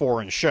for a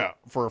foreign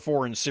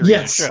series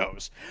Yes. of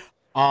shows,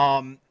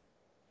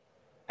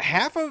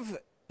 half of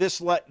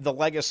the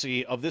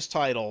legacy of this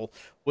title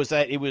was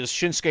that it was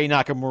Shinsuke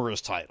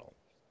Nakamura's title,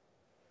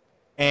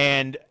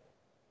 and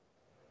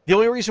the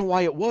only reason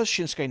why it was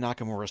Shinsuke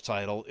Nakamura's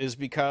title is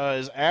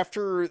because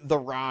after the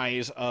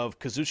rise of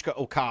Kazuchika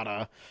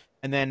Okada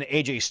and then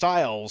AJ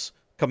Styles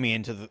coming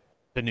into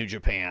the New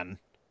Japan,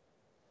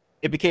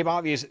 it became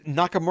obvious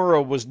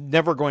Nakamura was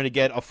never going to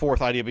get a fourth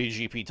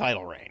IWGP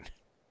title reign.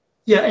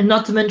 Yeah, and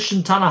not to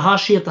mention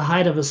Tanahashi at the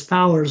height of his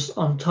powers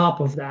on top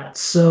of that.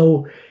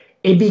 So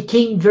it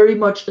became very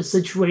much a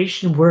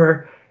situation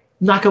where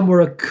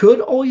Nakamura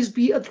could always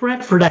be a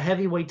threat for the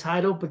heavyweight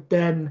title, but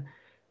then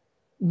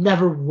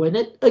never win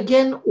it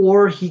again,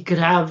 or he could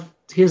have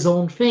his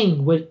own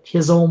thing with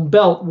his own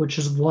belt, which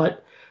is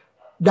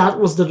that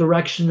was the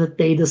direction that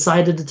they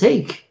decided to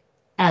take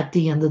at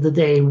the end of the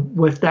day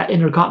with that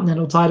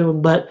Intercontinental title,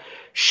 and let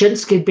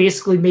Shinsuke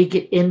basically make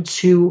it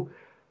into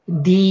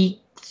the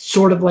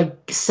sort of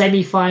like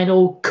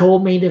semifinal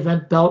co-main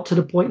event belt, to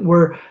the point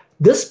where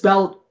this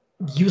belt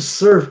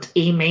usurped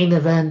a main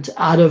event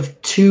out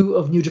of two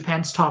of New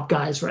Japan's top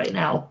guys right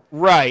now.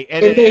 Right.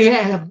 And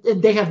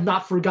they have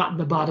not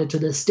forgotten about it to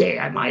this day,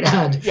 I might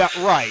add. Yeah,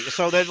 right.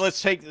 So then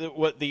let's take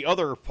what the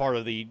other part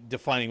of the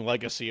defining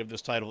legacy of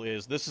this title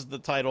is. This is the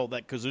title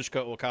that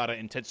Kazuchika Okada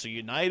and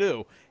Tetsuya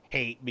Naito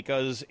hate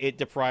because it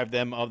deprived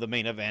them of the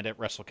main event at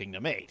Wrestle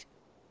Kingdom 8.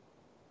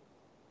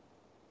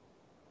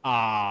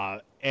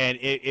 And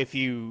if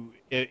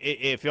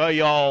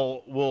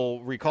y'all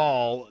will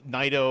recall,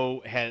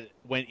 Naito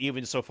went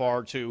even so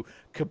far to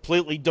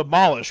completely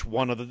demolish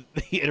one of the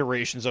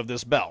iterations of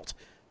this belt.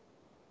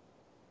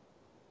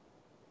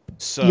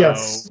 So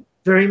yes,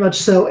 very much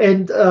so.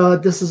 And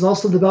this is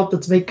also the belt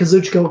that's made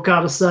Kazuchika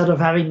Okada sad of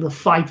having to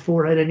fight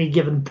for at any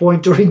given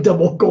point during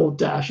Double Gold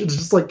Dash. It's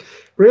just like,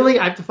 really?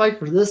 I have to fight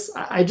for this?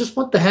 I just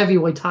want the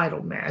heavyweight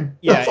title, man.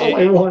 That's all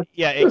I want.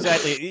 Yeah,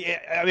 exactly.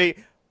 I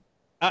mean,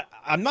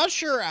 I'm not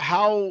sure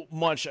how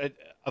much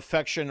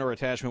affection or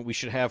attachment we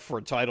should have for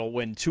a title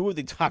when two of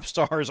the top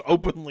stars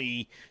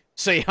openly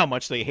say how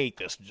much they hate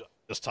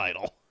this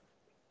title.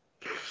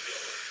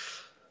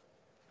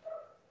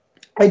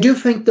 I do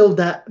think, though,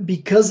 that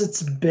because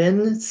it's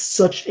been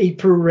such a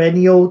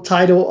perennial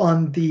title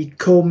on the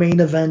co-main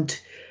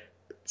event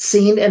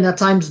scene, and at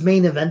times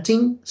main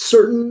eventing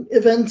certain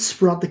events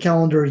throughout the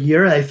calendar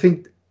year, I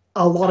think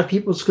a lot of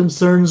people's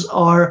concerns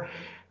are,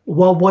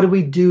 well, what do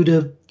we do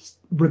to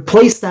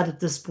replace that at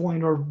this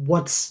point, or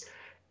what's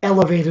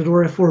elevated,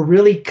 or if we're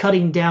really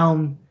cutting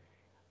down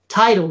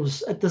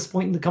titles at this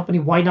point in the company,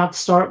 why not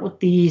start with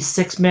the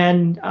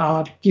six-man,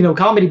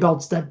 comedy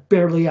belts that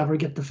barely ever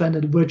get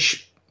defended,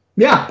 which...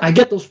 yeah, I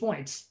get those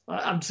points.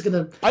 I'm just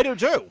going to... I do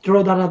too.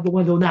 Throw that out the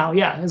window now.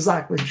 Yeah,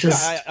 exactly.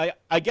 Just... yeah,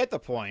 I get the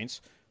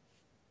points.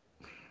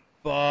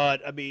 But,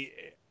 I mean,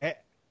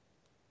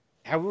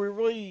 have we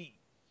really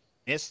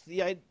missed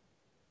the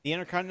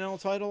Intercontinental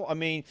title? I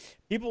mean,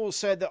 people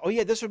said that, oh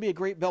yeah, this would be a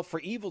great belt for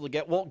Evil to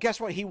get. Well,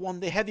 guess what? He won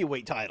the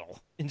heavyweight title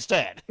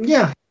instead.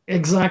 Yeah,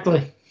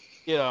 exactly.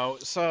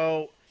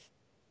 So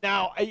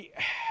now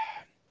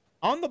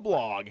on the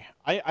blog,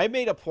 I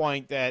made a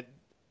point that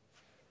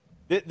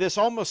this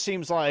almost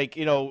seems like,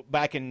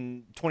 back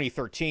in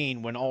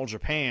 2013 when All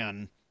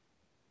Japan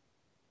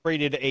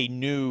created a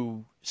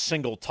new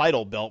single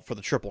title belt for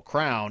the Triple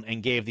Crown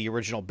and gave the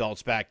original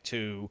belts back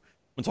to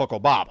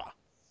Motoko Baba.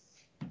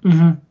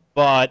 Mm-hmm.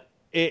 But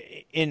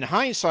in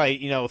hindsight,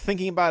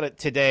 thinking about it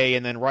today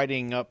and then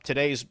writing up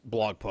today's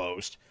blog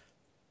post,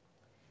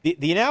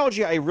 the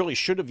analogy I really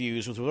should have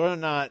used was whether or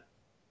not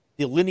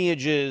the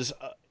lineages,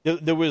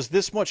 there was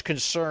this much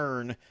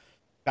concern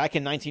back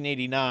in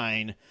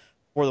 1989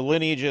 for the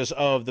lineages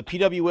of the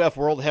PWF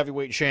World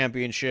Heavyweight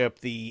Championship,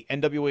 the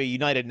NWA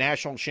United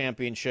National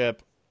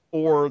Championship,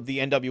 or the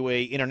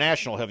NWA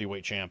International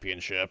Heavyweight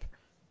Championship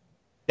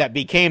that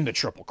became the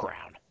Triple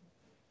Crown.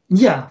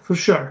 Yeah, for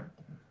sure.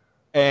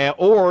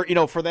 Or,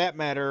 for that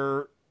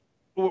matter,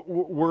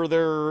 were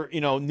there,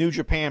 New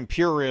Japan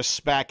purists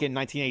back in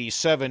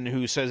 1987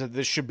 who says that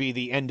this should be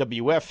the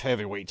NWF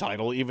heavyweight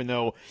title, even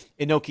though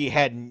Inoki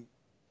hadn't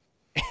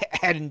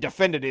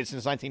defended it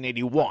since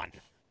 1981.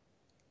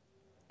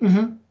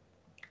 Mm-hmm.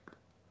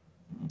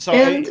 So,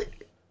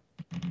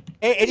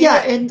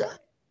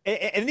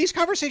 and these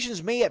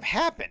conversations may have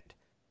happened.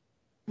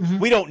 Mm-hmm.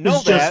 We don't know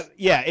that.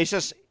 It's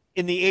just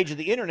in the age of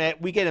the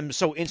internet, we get them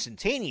so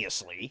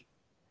instantaneously.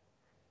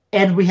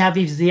 And we have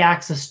easy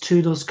access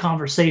to those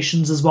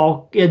conversations as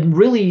well, in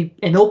really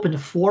an open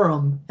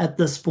forum at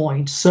this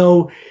point.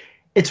 So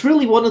it's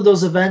really one of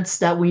those events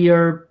that we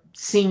are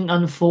seeing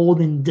unfold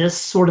in this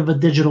sort of a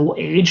digital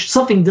age,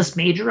 something this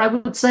major, I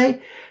would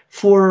say,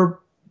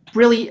 for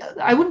really,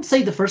 I wouldn't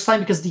say the first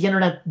time, because the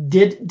internet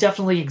did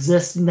definitely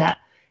exist in that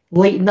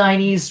late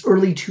 90s,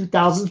 early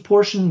 2000s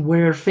portion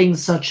where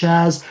things such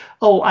as,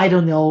 I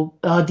don't know,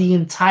 the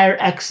entire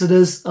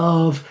exodus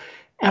of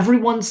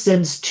everyone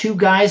sends two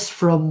guys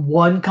from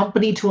one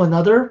company to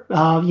another,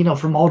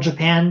 from All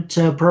Japan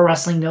to Pro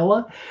Wrestling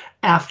Noah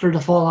after the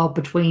fallout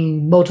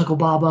between Motoko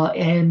Baba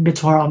and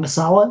Mitsuharu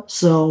Misawa.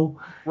 So,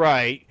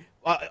 right.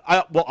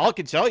 I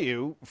can tell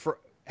you, for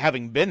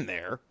having been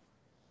there,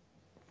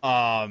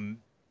 now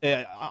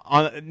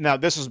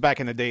this was back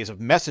in the days of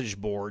message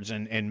boards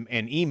and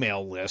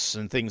email lists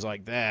and things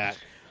like that.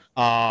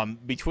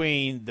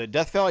 Between the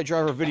Death Valley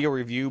Driver Video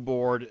Review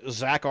Board,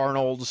 Zach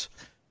Arnold's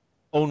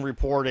own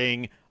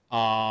reporting,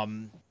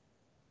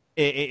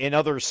 in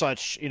other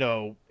such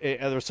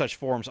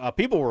forums,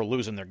 people were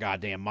losing their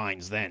goddamn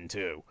minds then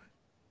too.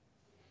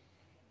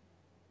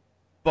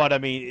 But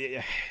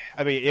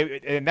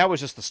and that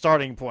was just the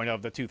starting point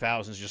of the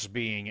 2000s, just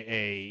being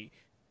an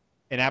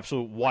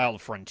absolute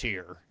wild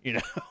frontier, you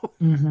know.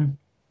 mm-hmm.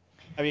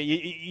 I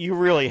mean, you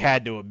really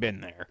had to have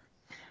been there.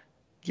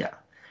 Yeah.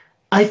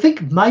 I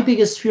think my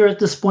biggest fear at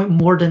this point,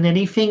 more than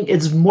anything,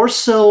 is more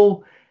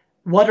so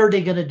what are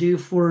they going to do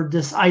for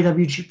this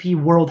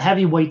IWGP World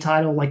Heavyweight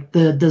title, like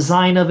the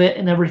design of it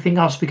and everything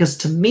else. Because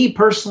to me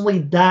personally,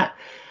 that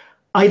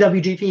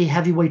IWGP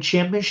Heavyweight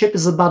Championship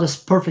is about as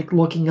perfect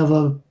looking of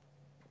a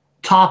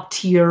top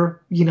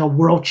tier,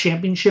 world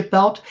championship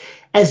belt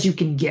as you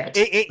can get.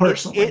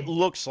 Personally, it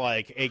looks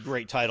like a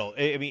great title.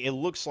 I mean, it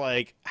looks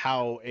like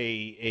how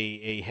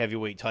a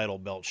heavyweight title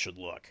belt should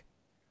look.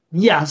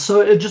 Yeah,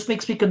 so it just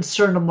makes me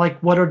concerned. I'm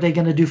like, what are they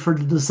going to do for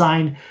the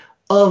design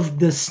of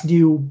this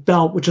new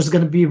belt, which is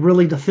going to be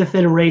really the fifth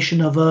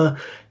iteration of a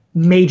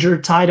major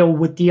title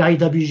with the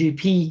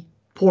IWGP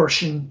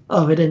portion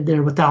of it in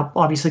there, without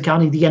obviously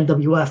counting the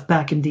NWF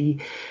back in the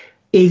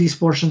 80s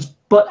portions.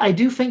 But I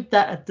do think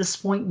that at this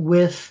point,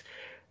 with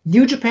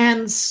New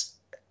Japan's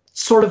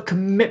sort of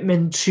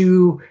commitment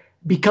to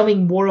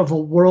becoming more of a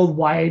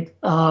worldwide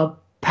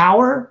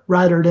power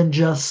rather than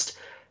just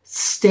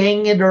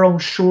staying in their own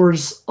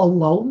shores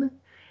alone,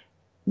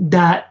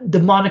 that the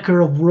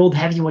moniker of World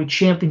Heavyweight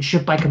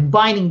Championship, by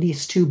combining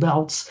these two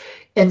belts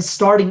and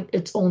starting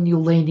its own new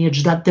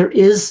lineage, that there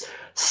is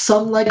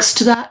some legs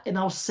to that. And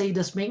I'll say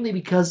this mainly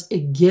because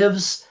it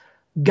gives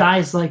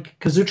guys like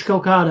Kazuchika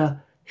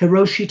Okada,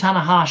 Hiroshi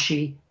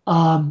Tanahashi,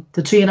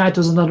 Tetsuya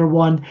Naito's another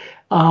one,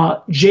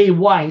 Jay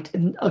White,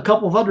 and a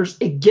couple of others,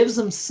 it gives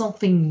them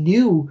something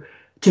new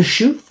to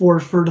shoot for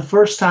the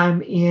first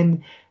time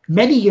in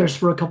many years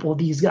for a couple of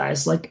these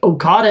guys. Like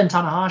Okada and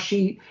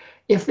Tanahashi,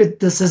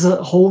 this is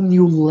a whole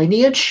new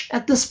lineage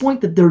at this point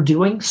that they're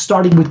doing,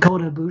 starting with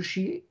Kota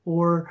Ibushi,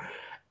 or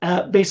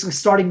basically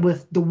starting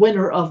with the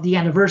winner of the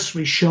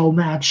anniversary show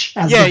match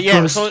as the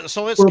first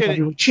so let's World get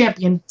Heavyweight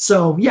Champion.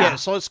 So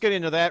so let's get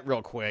into that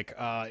real quick.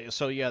 The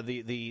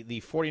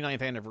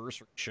 49th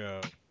anniversary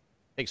show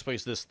takes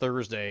place this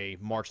Thursday,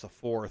 March the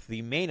 4th.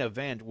 The main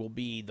event will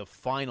be the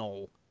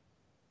final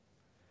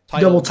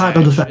double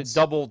title defense,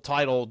 double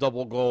title,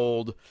 double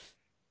gold,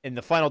 and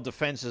the final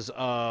defenses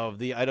of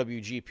the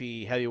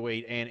IWGP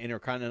Heavyweight and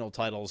Intercontinental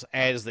titles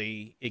as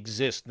they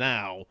exist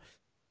now.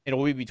 It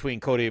will be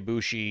between Kota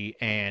Ibushi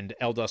and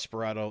El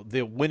Desperado,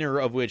 the winner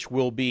of which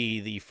will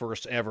be the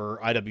first ever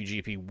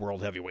IWGP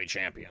World Heavyweight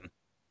Champion.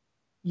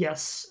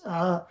 Yes.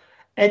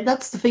 And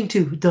that's the thing,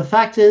 too. The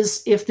fact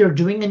is, if they're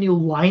doing a new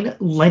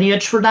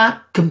lineage for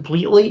that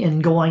completely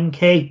and going,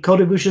 hey,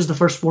 Kota Ibushi is the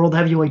first World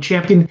Heavyweight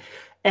Champion,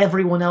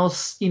 everyone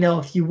else,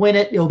 if you win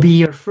it, it'll be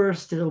your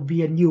first. It'll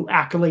be a new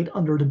accolade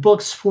under the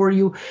books for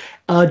you.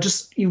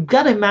 You've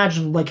got to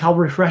imagine like how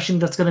refreshing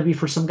that's going to be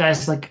for some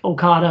guys like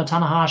Okada,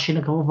 Tanahashi, and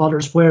a couple of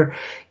others, where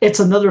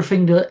it's another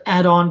thing to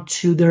add on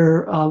to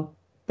their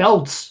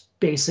belts,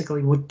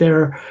 basically, with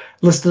their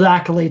list of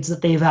accolades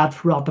that they've had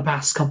throughout the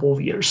past couple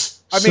of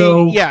years. There's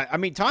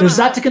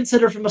that to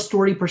consider from a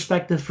story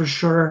perspective for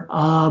sure.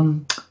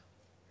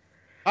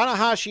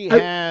 Tanahashi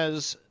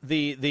has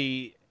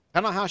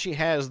Tanahashi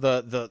has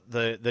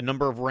the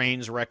number of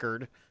reigns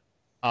record.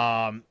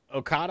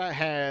 Okada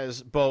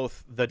has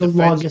both the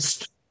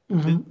longest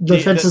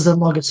defenses and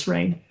longest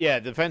reign. Yeah,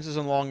 defenses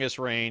and longest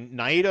reign.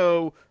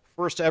 Naito,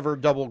 first ever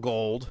double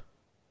gold.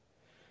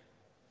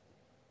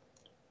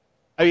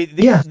 I mean,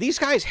 these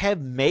guys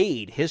have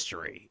made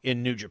history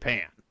in New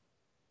Japan.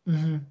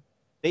 Mm-hmm.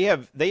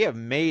 They have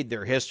made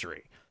their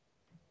history.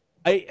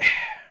 The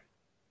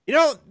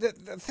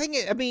thing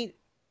is, I mean,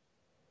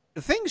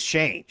 things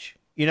change.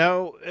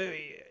 How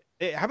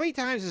many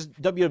times has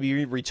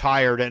WWE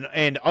retired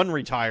and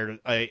unretired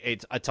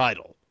a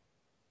title?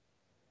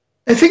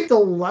 I think the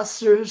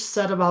lesser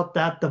said about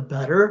that, the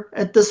better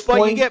at this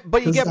point. I get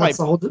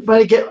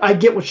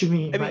what you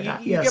mean by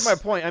that. You get my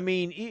point. I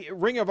mean,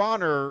 Ring of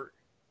Honor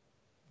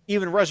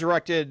even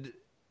resurrected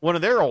one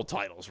of their old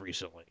titles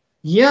recently.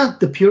 Yeah,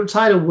 the Pure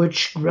title,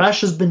 which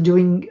Gresh has been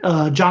doing.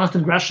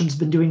 Jonathan Gresham's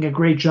been doing a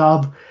great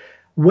job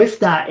with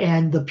that,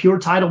 and the Pure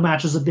title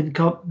matches have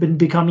been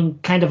becoming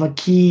kind of a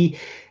key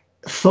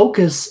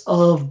focus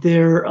of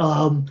their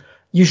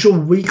usual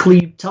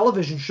weekly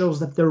television shows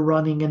that they're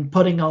running and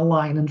putting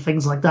online and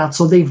things like that.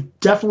 So they've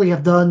definitely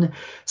have done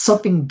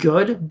something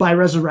good by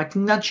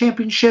resurrecting that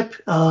championship.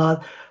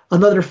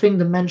 Another thing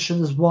to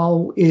mention as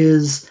well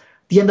is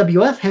the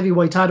NWF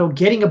heavyweight title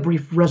getting a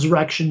brief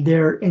resurrection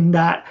there in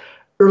that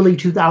early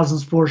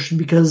 2000s portion,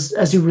 because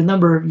as you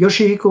remember,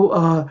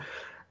 Yoshihiko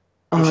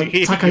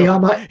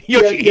Takayama,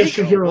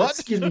 Yoshihiro,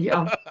 excuse me,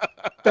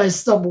 I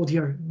stumbled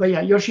here. But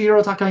yeah,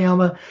 Yoshihiro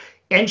Takayama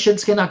and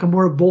Shinsuke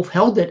Nakamura both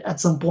held it at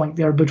some point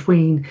there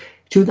between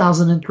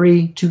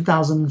 2003,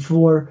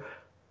 2004.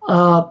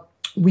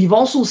 We've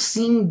also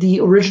seen the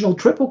original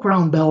Triple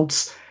Crown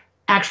belts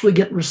actually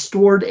get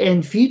restored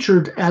and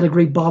featured at a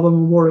Great Baba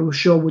Memorial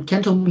show with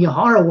Kento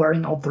Miyahara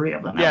wearing all three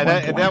of them. Yeah,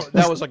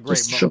 that was a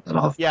great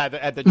moment. Yeah,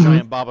 at the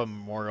Giant Baba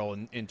Memorial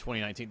in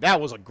 2019. That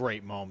was a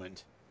great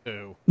moment,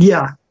 too.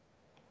 Yeah.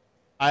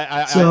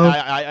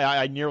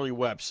 I nearly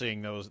wept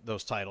seeing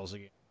those titles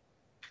again.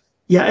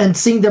 Yeah, and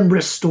seeing them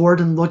restored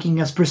and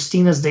looking as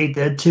pristine as they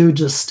did too,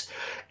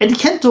 and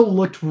Kento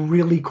looked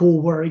really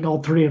cool wearing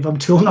all three of them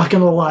too. I'm not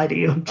gonna lie to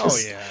you. Oh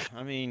yeah,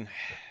 I mean,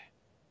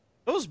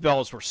 those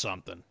belts were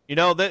something. You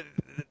know that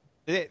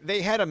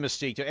they had a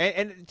mystique to,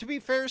 and to be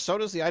fair, so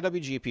does the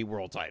IWGP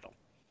World Title.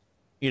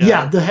 You know?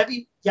 Yeah, the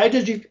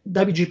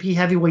IWGP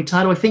Heavyweight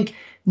Title. I think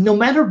no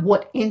matter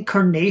what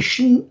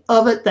incarnation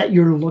of it that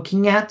you're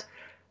looking at,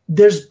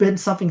 there's been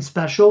something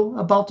special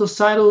about those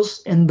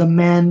titles and the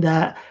men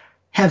that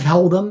have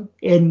held them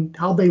and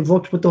how they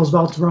looked with those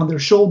belts around their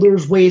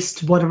shoulders,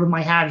 waist, whatever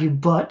might have you.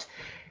 But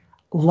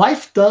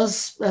life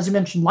does, as you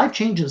mentioned, life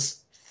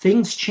changes.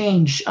 Things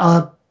change.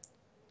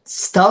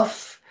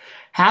 Stuff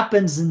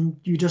happens, and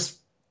you just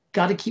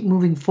got to keep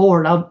moving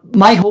forward.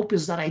 My hope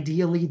is that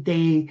ideally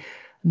they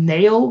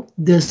nail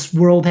this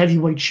World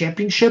Heavyweight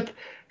Championship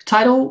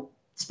title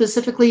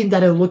specifically, and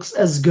that it looks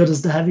as good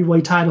as the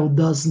heavyweight title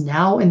does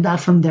now, and that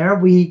from there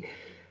we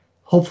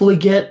hopefully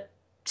get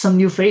some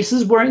new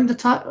faces wearing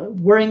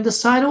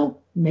this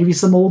title, maybe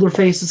some older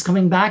faces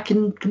coming back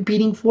and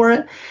competing for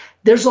it.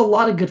 There's a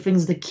lot of good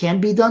things that can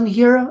be done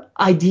here.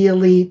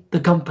 Ideally, the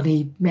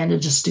company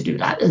manages to do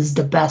that is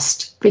the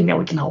best thing that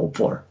we can hope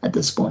for at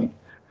this point.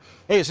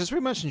 Hey, since we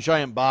mentioned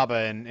Giant Baba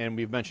and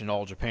we've mentioned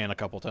All Japan a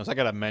couple times, I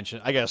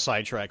gotta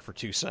sidetrack for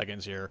 2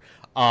 seconds here.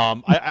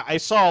 I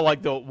saw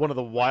like one of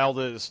the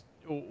wildest,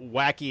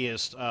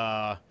 wackiest,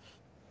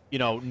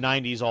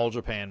 90s All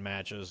Japan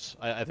matches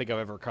I think I've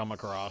ever come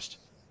across.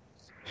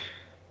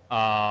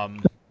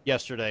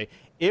 Yesterday,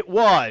 it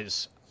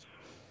was,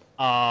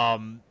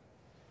 hang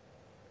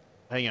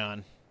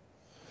on,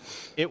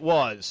 it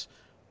was,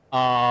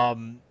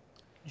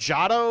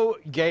 Jado,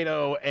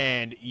 Gato,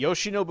 and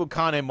Yoshinobu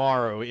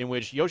Kanemaru, in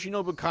which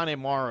Yoshinobu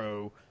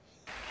Kanemaru...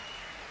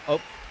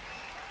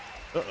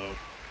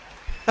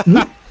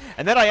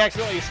 And then I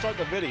accidentally start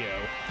the video.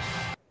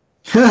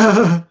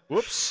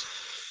 Whoops.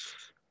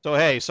 So,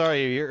 hey,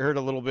 sorry, you heard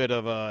a little bit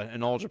of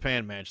an All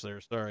Japan match there.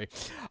 Sorry.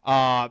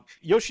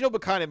 Yoshinobu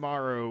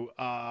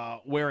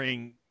Kanemaru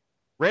wearing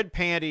red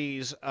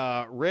panties,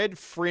 red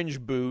fringe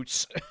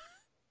boots,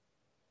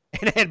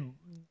 and had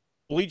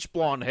bleach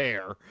blonde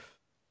hair.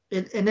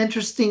 An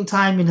interesting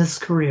time in his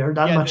career.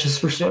 Not much is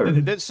for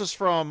certain. This is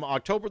from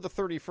October the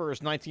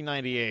 31st,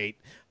 1998.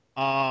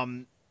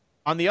 On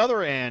the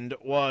other end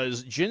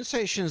was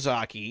Jinsei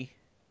Shinzaki,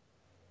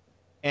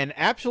 and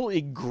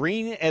absolutely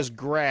green as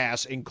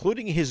grass,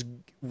 including his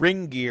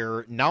ring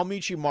gear,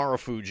 Naomichi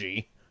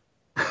Marufuji.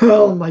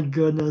 Oh my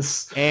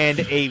goodness. And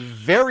a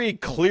very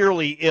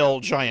clearly ill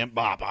Giant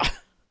Baba.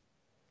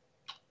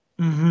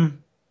 Mm-hmm.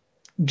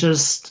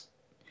 Just...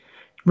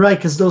 Right,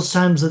 because those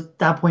times at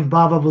that point,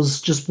 Baba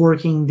was just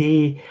working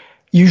the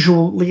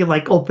usually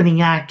like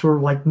opening act or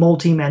like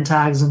multi-man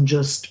tags and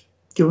just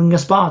doing the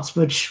spots,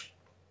 which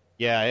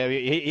I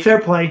mean,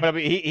 fair play. But I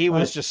mean, he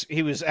was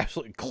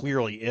absolutely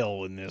clearly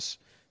ill in this.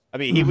 I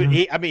mean,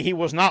 he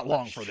was not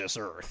long for this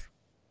earth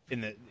at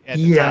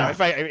the time. In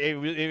fact,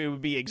 it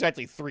would be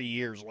exactly 3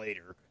 years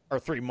later, or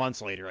 3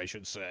 months later, I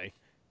should say.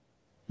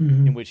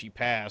 In which he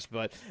passed.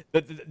 But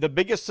the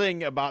biggest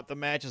thing about the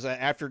match is that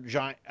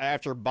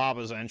after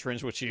Baba's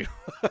entrance, which you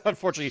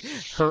unfortunately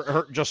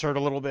just heard a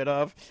little bit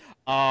of,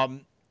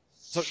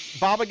 so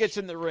Baba gets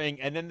in the ring,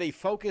 and then they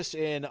focus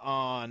in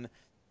on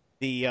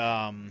the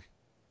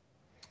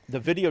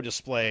video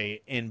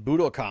display in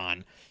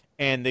Budokan,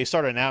 and they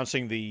start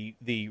announcing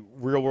the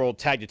Real World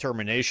Tag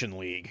Determination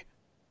League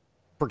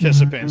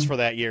participants for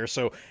that year.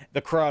 So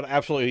the crowd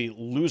absolutely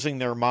losing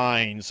their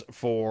minds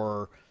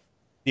for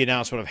the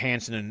announcement of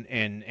Hansen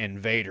and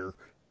Vader.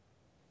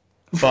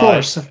 Of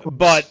course.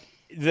 But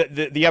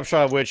the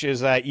upshot of which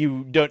is that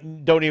you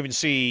don't even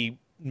see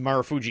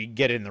Marufuji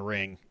get in the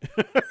ring.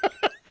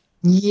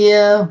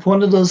 Yeah,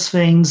 one of those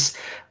things.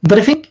 But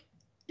I think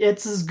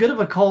it's as good of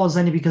a call as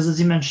any because,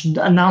 as you mentioned,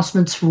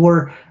 announcements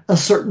for a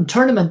certain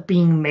tournament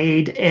being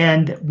made,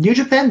 and New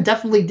Japan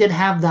definitely did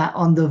have that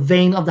on the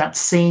vein of that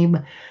same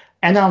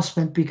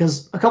announcement,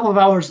 because a couple of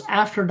hours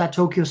after that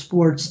Tokyo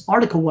Sports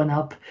article went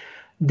up,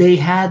 they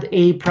had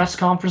a press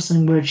conference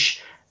in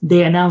which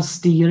they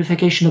announced the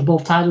unification of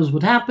both titles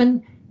would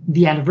happen,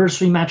 the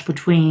anniversary match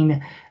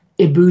between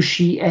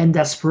Ibushi and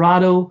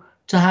Desperado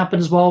to happen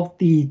as well.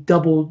 The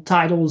double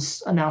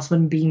titles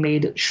announcement being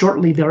made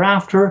shortly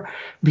thereafter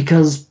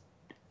because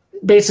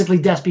basically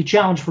Despy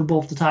challenged for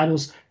both the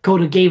titles.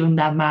 Kota gave him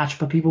that match,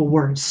 but people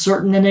weren't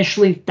certain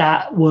initially if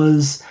that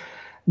was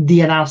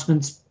the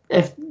announcements.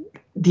 If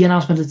the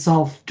announcement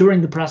itself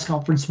during the press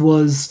conference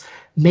was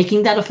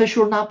making that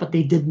official or not, but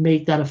they did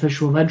make that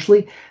official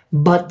eventually.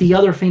 But the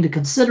other thing to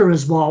consider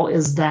as well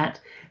is that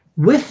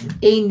with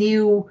a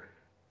new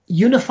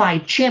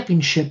unified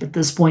championship at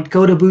this point,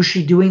 Kota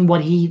Ibushi doing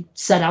what he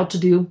set out to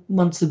do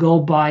months ago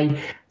by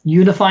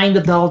unifying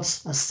the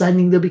belts,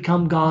 ascending to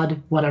become God,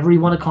 whatever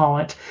you want to call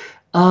it.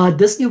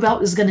 This new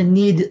belt is going to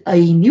need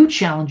a new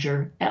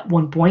challenger at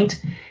one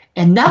point.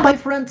 And that, my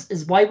friends,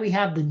 is why we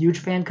have the New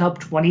Japan Cup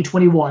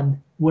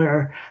 2021,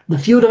 where the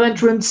field of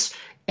entrance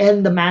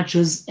and the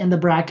matches and the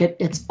bracket,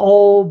 it's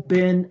all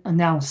been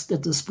announced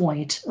at this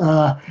point.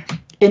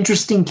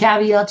 Interesting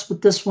caveats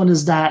with this one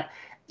is that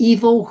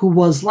Evil, who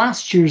was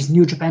last year's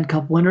New Japan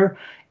Cup winner,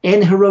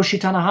 and Hiroshi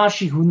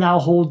Tanahashi, who now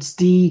holds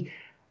the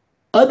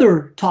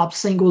other top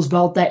singles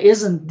belt that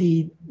isn't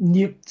the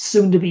new,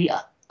 soon-to-be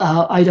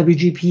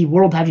IWGP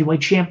World Heavyweight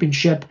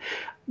Championship,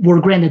 were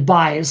granted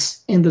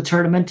buys in the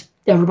tournament.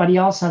 Everybody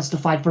else has to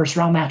fight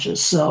first-round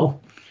matches. So,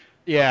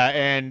 yeah,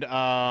 and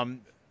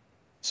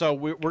so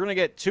we're going to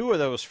get 2 of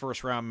those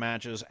first-round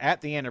matches at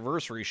the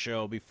anniversary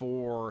show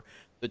before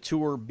the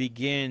tour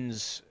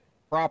begins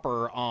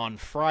proper on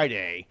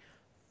Friday.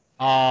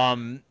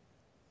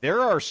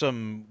 There are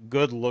some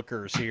good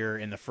lookers here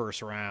in the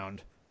first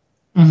round.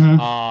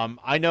 mm-hmm.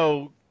 I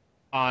know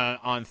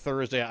on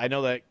Thursday, I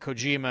know that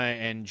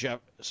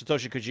Satoshi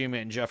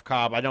Kojima and Jeff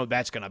Cobb, I know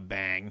that's going to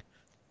bang.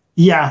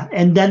 Yeah,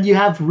 and then you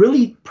have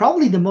really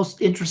probably the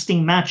most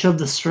interesting match of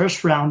this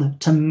first round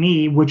to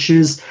me, which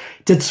is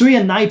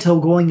Tetsuya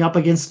Naito going up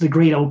against the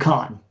Great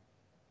Okan,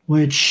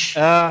 which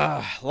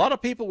a lot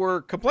of people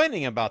were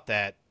complaining about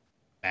that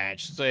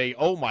match. Say,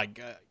 oh my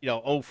god,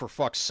 oh for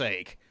fuck's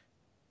sake.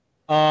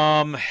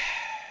 Tetsuya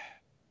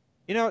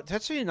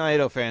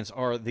Naito fans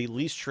are the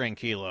least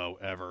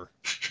tranquilo ever.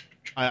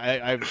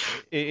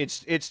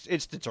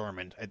 It's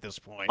determined at this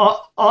point.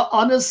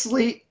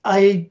 Honestly,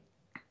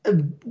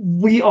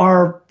 we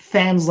are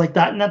fans like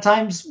that, and at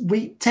times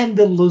we tend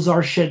to lose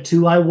our shit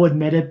too. I will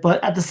admit it,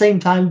 but at the same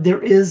time,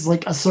 there is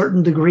like a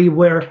certain degree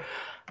where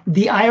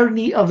the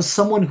irony of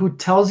someone who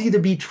tells you to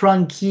be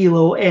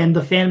tranquilo and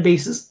the fan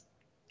base is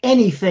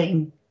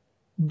anything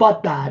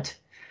but that.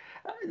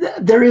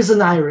 There is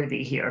an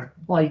irony here.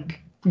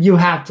 Like, you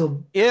have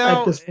to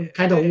at this point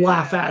kind of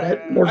laugh at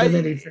it more than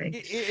anything.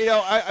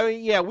 I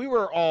mean, yeah, we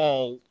were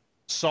all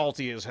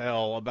salty as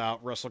hell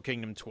about Wrestle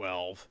Kingdom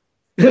 12.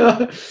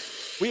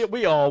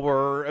 We all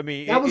were. I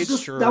mean,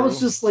 it's true. That was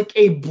just like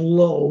a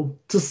blow,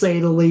 to say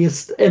the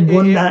least, and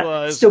one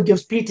that still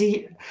gives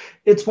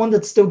It's one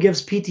that still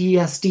gives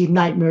PTSD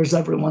nightmares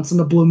every once in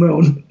a blue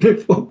moon.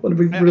 When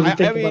we really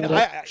think about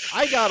it.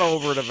 I got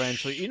over it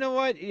eventually. You know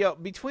what?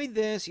 Between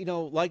this,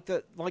 like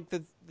the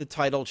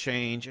title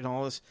change and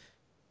all this,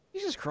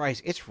 Jesus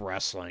Christ, it's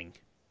wrestling.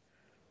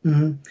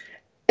 Mm-hmm.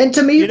 And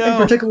to me, in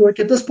particular,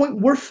 at this point,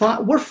 we're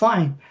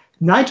fine.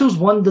 Naito's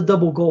won the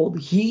double gold.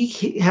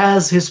 He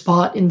has his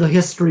spot in the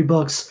history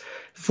books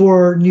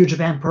for New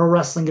Japan Pro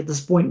Wrestling at this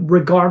point,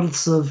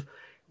 regardless of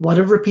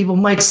whatever people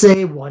might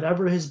say,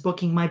 whatever his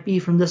booking might be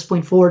from this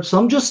point forward. So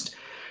I'm just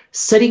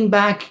sitting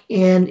back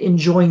and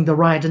enjoying the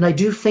ride. And I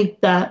do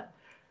think that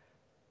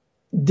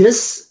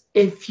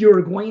if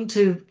you're going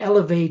to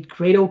elevate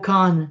Great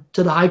Okan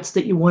to the heights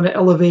that you want to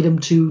elevate him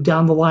to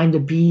down the line to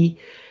be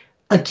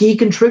a key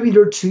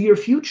contributor to your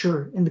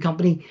future in the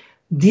company,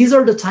 these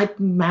are the type of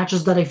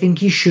matches that I think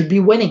he should be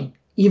winning,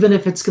 even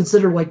if it's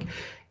considered like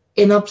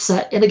an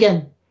upset. And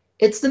again,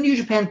 it's the New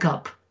Japan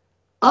Cup.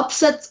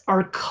 Upsets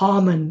are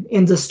common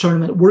in this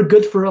tournament. We're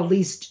good for at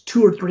least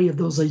 2 or 3 of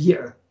those a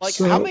year. Like,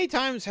 how many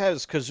times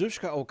has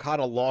Kazuchika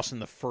Okada lost in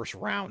the first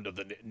round of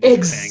the New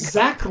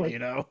exactly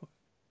Japan Cup,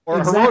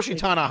 Or Hiroshi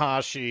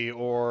Tanahashi,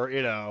 or,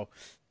 Yeah.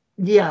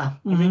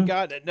 Mm-hmm. I mean,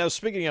 God, now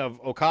speaking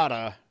of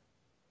Okada,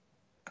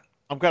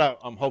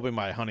 I'm hoping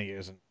my honey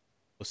isn't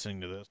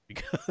listening to this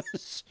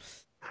because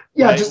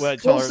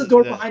just close the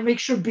door behind. Make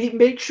sure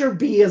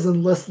B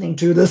isn't listening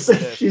to this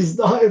if she's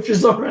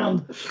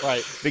around.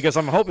 Right, because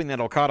I'm hoping that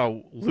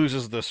Okada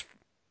loses this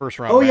first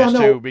round match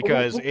too,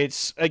 because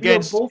it's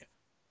against our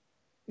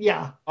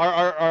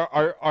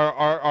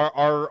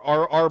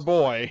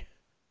boy,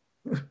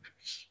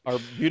 our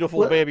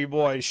beautiful baby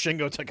boy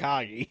Shingo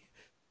Takagi.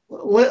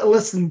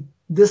 Listen.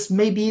 This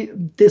may be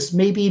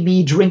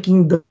me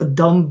drinking the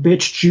dumb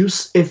bitch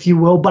juice, if you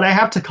will, but I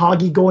have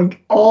Takagi going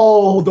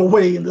all the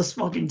way in this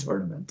fucking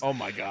tournament. Oh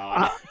my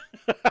god!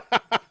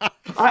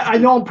 I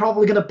know I'm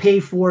probably gonna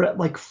pay for it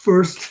like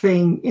first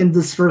thing in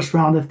this first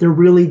round if they're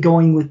really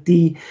going with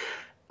the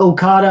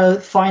Okada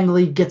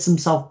finally gets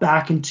himself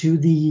back into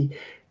the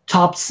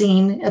top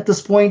scene at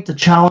this point, the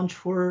challenge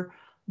for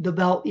the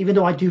belt. Even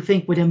though I do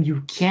think with him you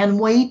can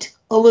wait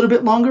a little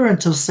bit longer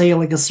until, say,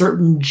 like a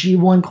certain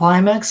G1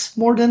 climax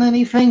more than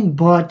anything.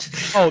 But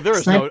there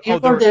is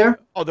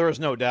there is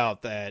no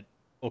doubt that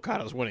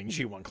Okada's winning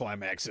G1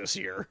 climax this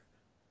year.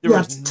 There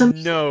Yeah, is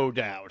no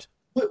doubt.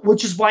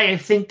 Which is why I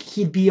think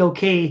he'd be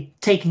okay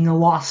taking a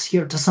loss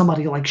here to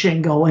somebody like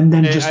Shingo and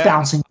then just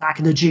bouncing back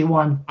into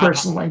G1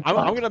 personally. I'm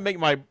going to make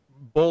my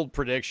bold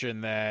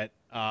prediction that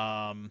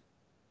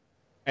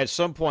at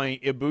some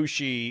point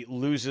Ibushi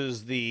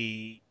loses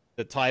the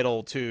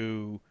title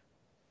to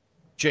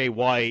Jay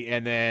White,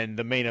 and then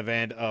the main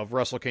event of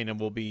Wrestle Kingdom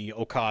will be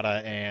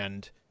Okada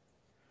and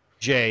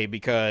Jay,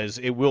 because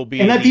it will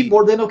be, and I'd be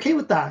more than okay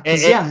with that.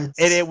 And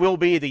it will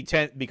be the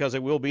 10th, because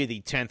it will be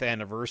the 10th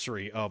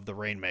anniversary of the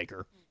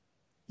Rainmaker.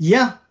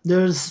 Yeah,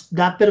 there's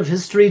that bit of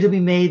history to be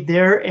made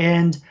there,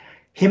 and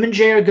him and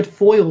Jay are good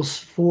foils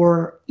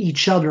for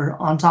each other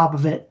on top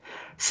of it.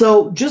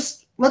 So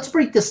just let's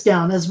break this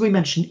down. As we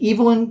mentioned,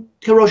 Evil and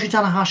Hiroshi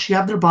Tanahashi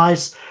have their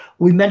buys.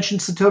 We mentioned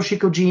Satoshi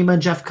Kojima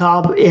and Jeff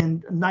Cobb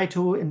and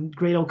Naito and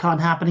Great Okan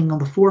happening on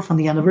the 4th on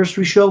the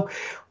anniversary show.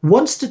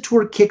 Once the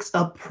tour kicks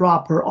up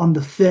proper on the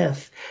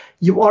 5th,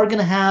 you are going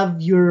to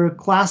have your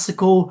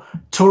classical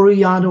Toru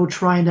Yano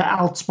trying to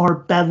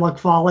outsmart Bad Luck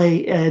Fale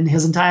in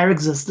his entire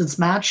existence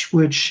match,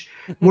 which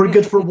we're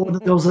good for one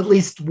of those at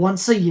least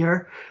once a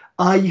year.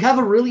 You have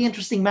a really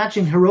interesting match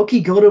in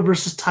Hiroki Goto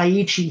versus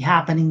Taichi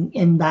happening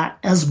in that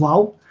as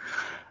well.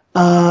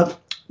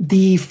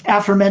 The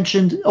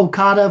aforementioned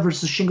Okada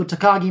versus Shingo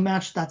Takagi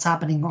match, that's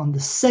happening on the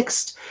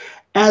 6th,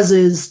 as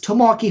is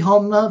Tomoaki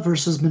Honma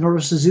versus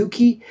Minoru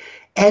Suzuki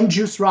and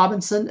Juice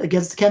Robinson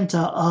against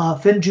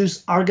Kenta. Finn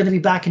Juice are going to be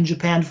back in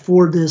Japan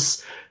for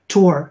this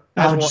tour.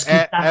 As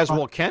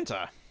will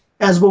Kenta.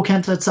 As will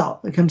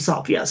Kenta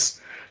himself,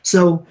 yes.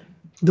 So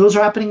those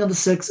are happening on the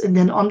 6th. And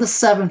then on the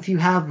 7th, you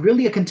have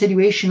really a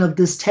continuation of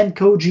this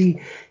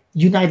Tenkoji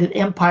United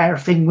Empire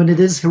thing when it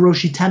is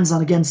Hiroshi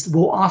Tenzan against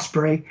Will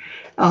Ospreay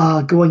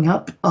going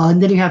up.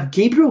 And then you have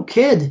Gabriel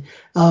Kidd,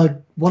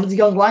 one of the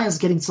Young Lions,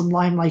 getting some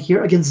limelight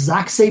here against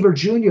Zack Sabre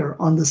Jr.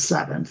 on the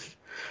 7th.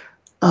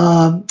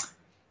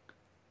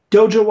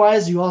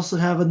 Dojo-wise, you also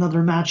have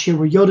another match here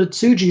where Yota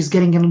Tsuji is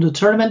getting into the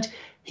tournament.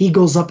 He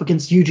goes up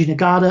against Yuji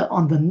Nagata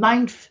on the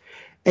 9th.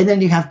 And then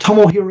you have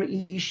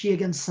Tomohiro Ishii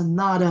against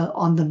Sanada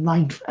on the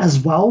 9th as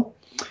well.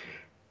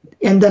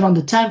 And then on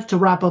the 10th, to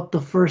wrap up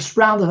the first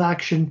round of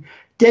action,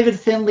 David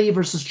Finlay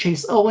versus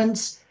Chase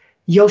Owens,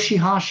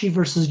 Yoshihashi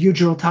versus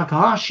Yujiro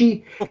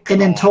Takahashi, and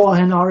then Toa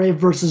Henare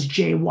versus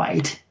Jay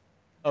White.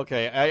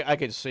 Okay, I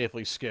could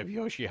safely skip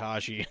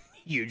Yoshihashi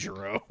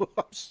Yujiro.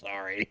 I'm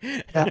sorry.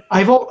 Yeah,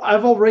 I've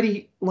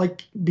already,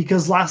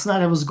 because last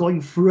night I was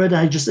going through it,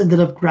 I just ended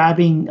up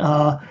grabbing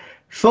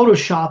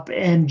Photoshop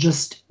and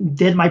just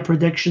did my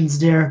predictions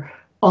there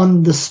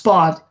on the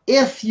spot,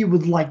 if you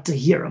would like to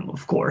hear them,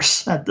 of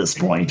course, at this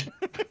point.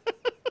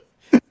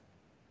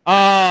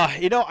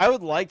 I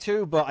would like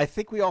to, but I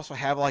think we also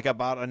have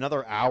about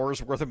another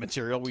hour's worth of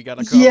material we got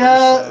to cover.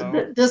 Yeah,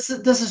 so. This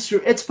is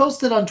true. It's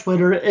posted on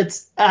Twitter.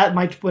 It's at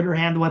my Twitter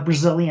handle at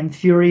Brazilian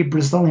Fury,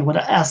 Brazilian with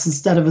an S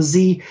instead of a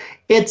Z.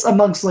 It's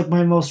amongst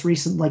my most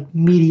recent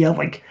media,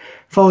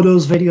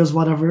 photos, videos,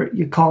 whatever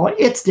you call it.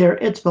 It's there.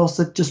 It's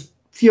posted. Just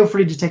feel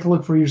free to take a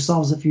look for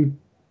yourselves if you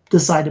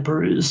decide to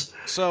peruse.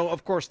 So,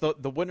 of course, the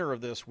winner of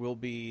this will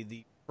be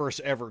the first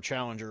ever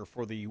challenger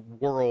for the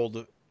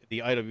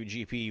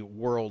IWGP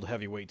World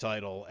Heavyweight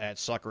title at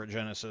Sakura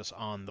Genesis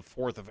on the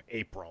 4th of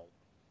April.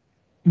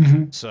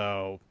 Mm-hmm.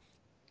 So,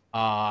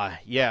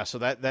 so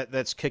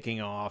that's kicking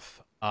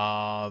off.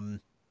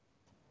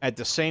 At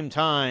the same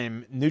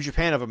time, New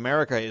Japan of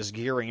America is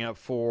gearing up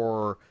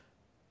for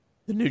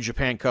the New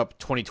Japan Cup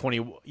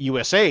 2020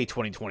 USA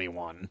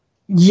 2021.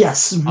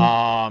 Yes.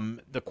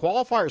 Mm-hmm. The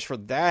qualifiers for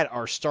that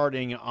are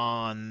starting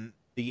on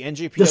the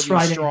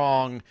NJPW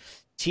Strong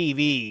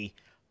TV.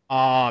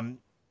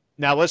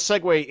 Now let's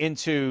segue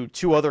into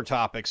two other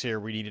topics here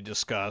we need to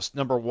discuss.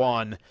 Number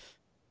one,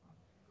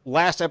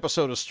 last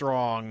episode of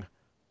Strong,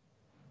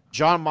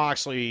 Jon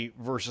Moxley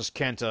versus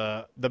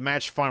Kenta. The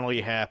match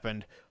finally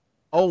happened.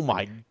 Oh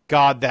my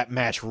God, that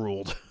match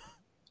ruled.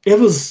 It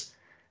was,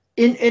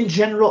 in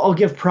general, I'll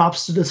give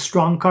props to the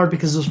Strong card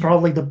because it was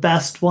probably the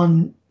best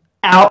one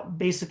out,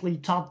 basically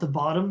top to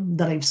bottom,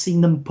 that I've seen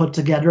them put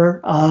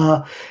together.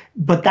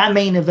 But that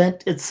main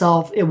event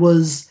itself, it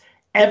was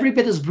every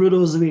bit as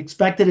brutal as we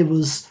expected. It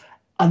was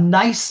a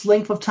nice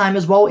length of time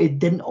as well. It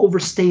didn't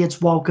overstay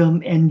its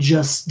welcome, and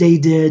they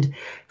did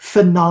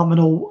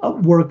phenomenal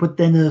work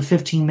within a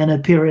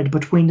 15-minute period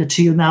between the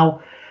two.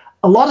 Now,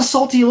 a lot of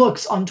salty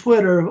looks on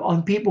Twitter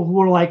on people who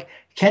were like,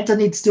 Kenta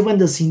needs to win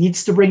this. He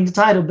needs to bring the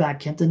title back.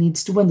 Kenta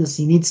needs to win this.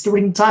 He needs to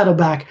bring the title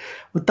back,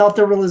 without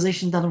the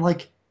realization that I'm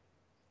like,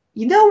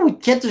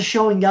 with Kenta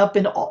showing up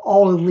in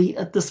All Elite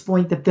at this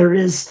point, that there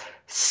is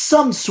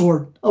some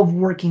sort of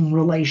working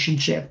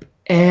relationship.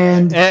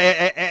 And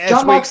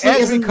Jon Moxley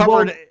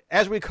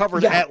as we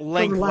covered at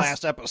length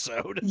last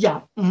episode.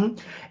 Yeah.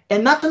 Mm-hmm.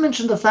 And not to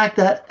mention the fact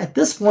that at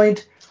this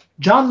point,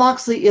 Jon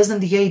Moxley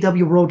isn't the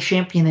AEW World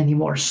Champion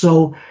anymore.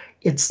 So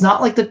it's not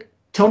like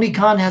Tony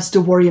Khan has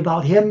to worry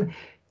about him.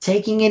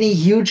 taking any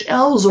huge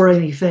L's or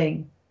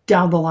anything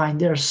down the line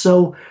there.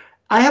 So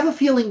I have a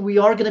feeling we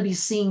are going to be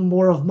seeing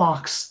more of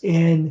Mox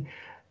in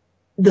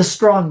the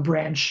strong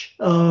branch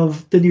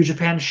of the New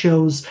Japan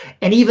shows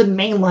and even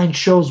mainline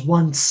shows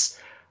once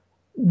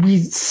we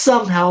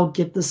somehow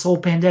get this whole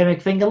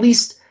pandemic thing at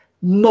least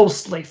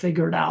mostly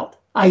figured out,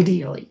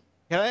 ideally.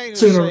 Can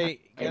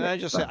I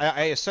just say,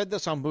 I said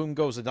this on Boom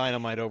Goes the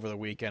Dynamite over the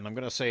weekend. I'm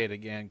going to say it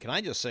again. Can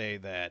I just say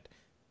that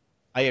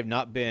I have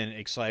not been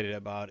excited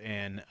about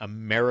an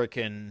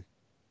American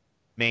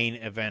main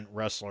event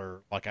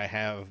wrestler like I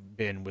have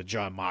been with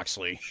Jon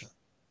Moxley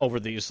over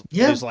these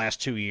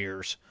last 2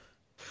 years.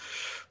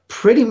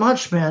 Pretty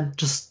much, man.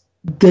 Just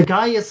the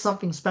guy is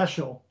something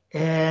special.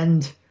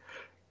 And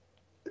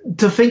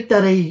to think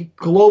that a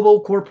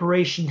global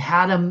corporation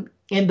had him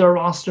in their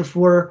roster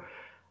for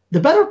the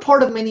better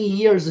part of many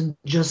years and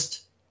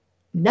just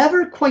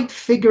never quite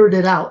figured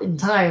it out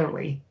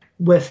entirely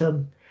with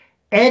him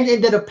and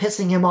ended up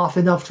pissing him off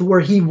enough to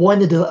where he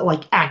wanted to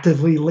like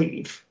actively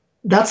leave.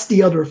 That's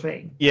the other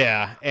thing.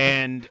 Yeah,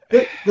 and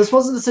this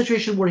wasn't a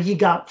situation where he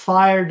got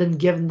fired and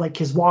given like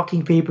his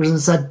walking papers and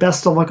said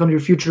best of luck on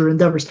your future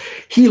endeavors.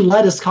 He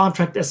let his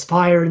contract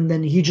expire and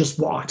then he just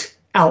walked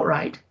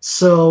outright.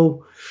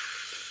 So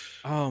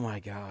oh my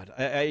god.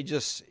 I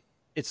just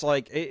it's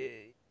like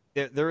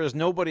there is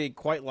nobody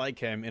quite like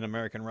him in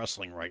American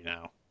wrestling right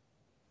now.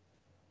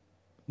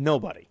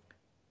 Nobody.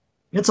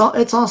 It's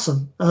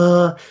awesome.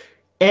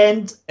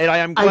 And I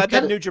am glad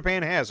that New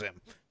Japan has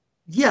him.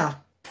 Yeah.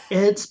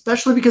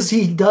 Especially because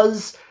he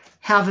does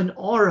have an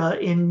aura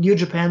in New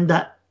Japan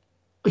that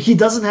he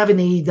doesn't have in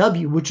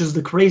AEW, which is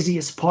the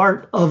craziest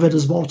part of it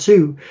as well,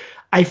 too.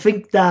 I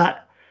think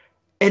that,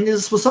 and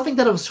this was something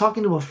that I was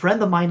talking to a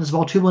friend of mine as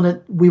well, too,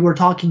 when we were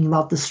talking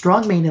about the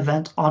Strong Main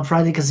event on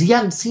Friday, because he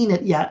hadn't seen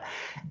it yet.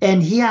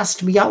 And he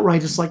asked me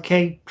outright, it's like,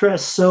 hey,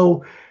 Chris,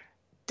 so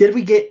did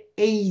we get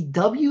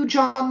AEW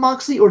Jon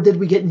Moxley or did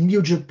we get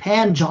New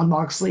Japan Jon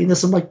Moxley? And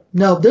I'm like,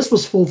 no, this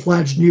was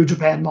full-fledged New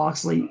Japan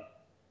Moxley.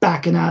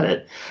 Backing at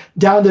it,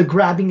 down to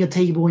grabbing a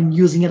table and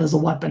using it as a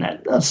weapon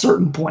at a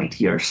certain point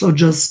here. So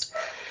just,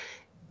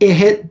 it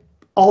hit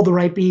all the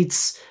right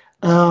beats.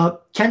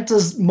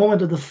 Kenta's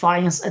moment of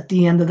defiance at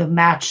the end of the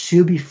match,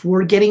 too,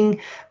 before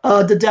getting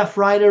the Death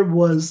Rider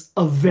was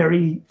a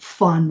very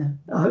fun,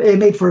 it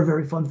made for a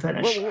very fun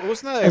finish.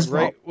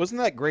 Well,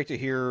 wasn't that great to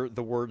hear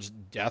the words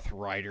Death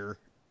Rider?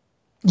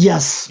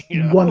 Yes,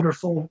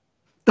 wonderful.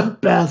 The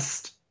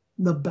best.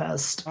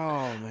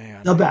 Oh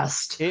man, the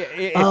best.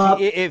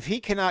 If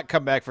he cannot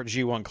come back for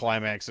G1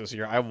 Climax this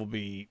year, I will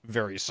be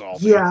very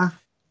salty. Yeah,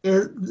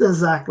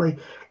 exactly.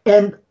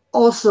 And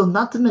also,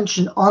 not to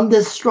mention on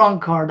this strong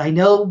card, I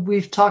know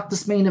we've talked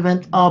this main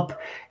event up,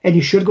 and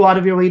you should go out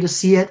of your way to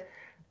see it,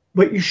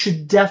 but you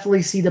should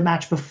definitely see the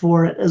match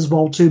before it as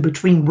well too,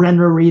 between Ren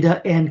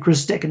Narita and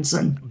Chris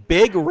Dickinson.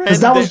 Big Ren,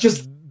 that was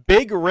just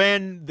Big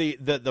Ren,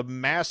 the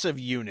massive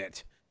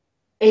unit.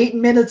 8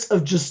 minutes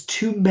of just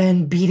two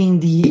men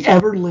beating the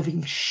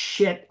ever-living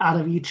shit out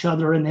of each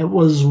other, and it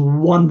was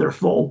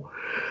wonderful.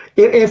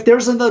 If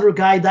there's another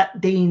guy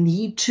that they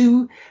need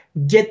to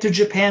get to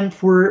Japan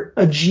for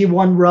a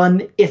G1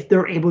 run, if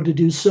they're able to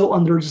do so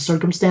under the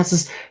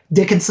circumstances,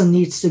 Dickinson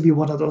needs to be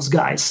one of those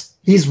guys.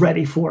 He's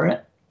ready for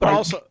it.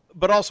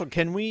 But also,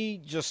 can we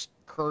just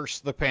curse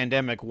the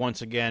pandemic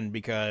once again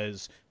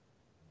because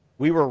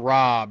we were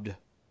robbed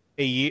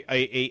a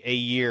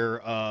year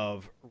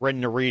of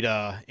Ren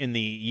Narita in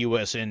the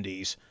U.S.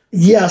 Indies?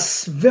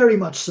 Yes, very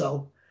much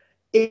so.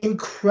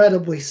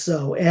 Incredibly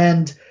so.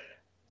 And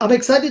I'm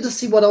excited to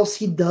see what else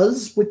he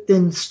does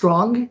within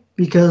Strong,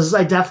 because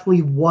I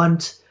definitely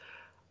want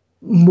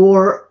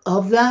more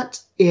of that.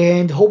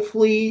 And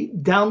hopefully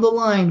down the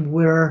line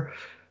where,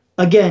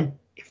 again,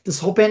 if this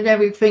whole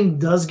pandemic thing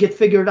does get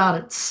figured out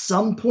at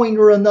some point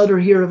or another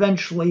here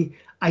eventually,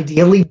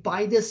 ideally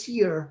by this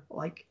year,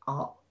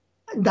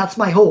 that's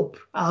my hope.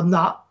 I'm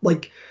not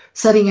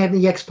setting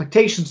any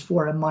expectations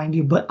for it, mind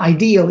you, but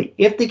ideally,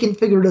 if they can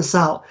figure this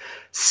out,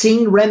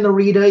 seeing Ren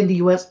Narita in the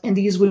U.S.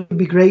 Indies would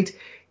be great.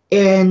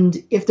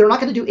 And if they're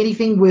not going to do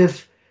anything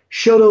with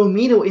Shota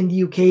Umino in the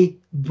U.K.,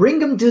 bring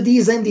him to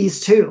these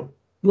Indies too.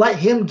 Let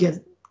him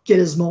get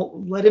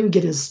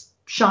his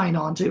shine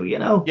on too.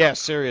 Yeah,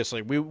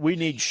 seriously, we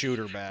need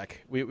Shooter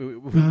back.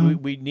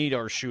 We need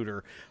our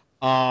Shooter.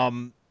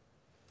 Damn,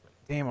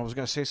 I was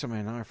going to say something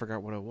and now I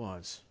forgot what it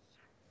was.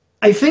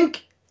 I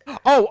think.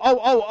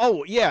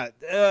 Oh, yeah.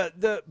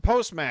 The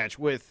post match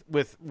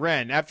with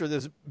Ren after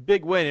this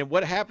big win, and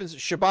what happens?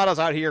 Shibata's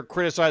out here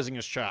criticizing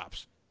his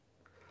chops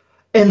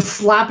and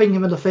slapping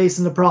him in the face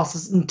in the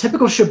process, in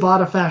typical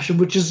Shibata fashion,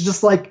 which is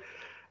just like,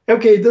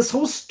 okay, this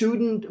whole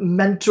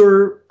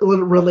student-mentor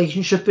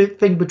relationship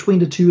thing between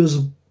the two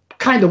is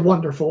kind of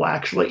wonderful,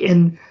 actually,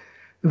 and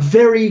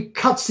very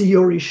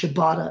Katsuyori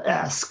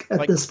Shibata-esque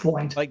at this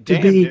point.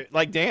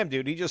 Damn,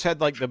 dude, he just had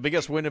the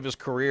biggest win of his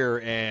career,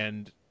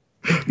 and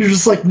you're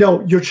just like,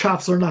 no, your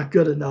chops are not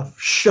good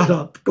enough. Shut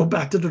up. Go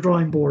back to the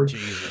drawing board.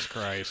 Jesus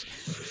Christ.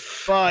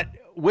 But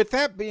with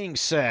that being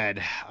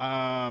said,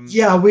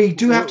 yeah, we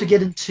do have to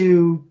get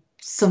into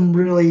some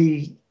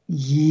really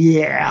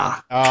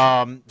Yeah.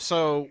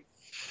 So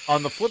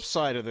on the flip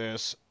side of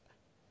this,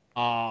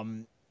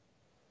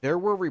 there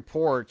were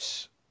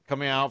reports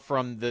coming out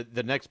from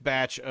the next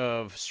batch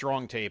of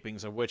Strong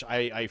tapings, of which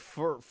I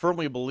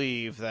firmly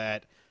believe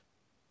that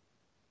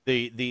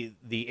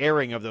the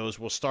airing of those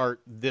will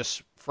start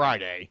this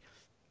Friday.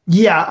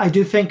 Yeah, I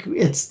do think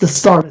it's the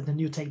start of the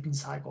new taping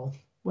cycle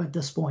at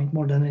this point,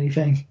 more than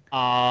anything.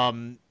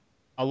 Along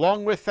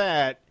with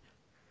that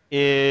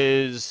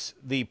is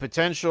the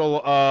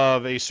potential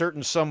of a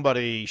certain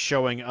somebody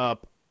showing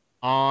up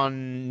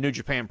on New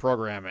Japan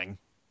programming.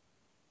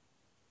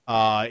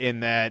 In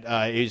that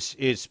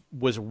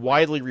was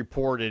widely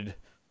reported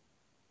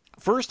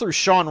first through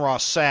Sean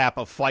Ross Sapp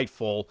of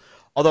Fightful,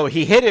 although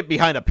he hid it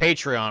behind a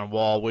Patreon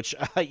wall, which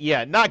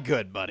yeah, not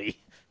good, buddy.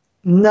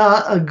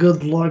 Not a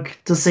good look,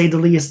 to say the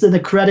least. And a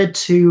credit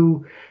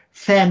to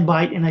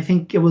Fanbyte, and I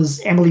think it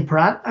was Emily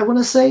Pratt, I want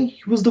to say,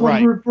 was the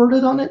one who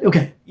reported on it.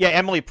 Okay. Yeah,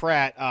 Emily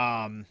Pratt.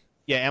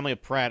 Emily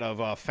Pratt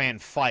of Fan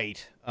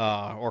Fight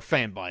or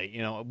Fanbyte.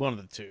 You know, one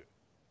of the two.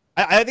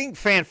 I think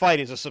Fan Fight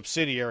is a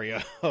subsidiary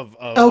of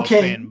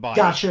okay, Fanbyte.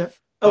 Gotcha.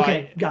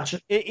 Okay, gotcha.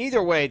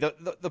 Either way,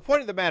 the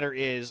point of the matter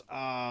is,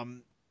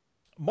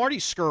 Marty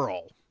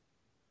Scurll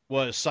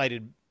was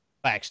cited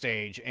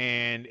backstage,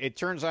 and it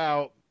turns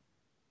out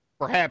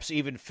perhaps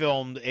even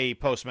filmed a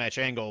post-match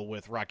angle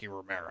with Rocky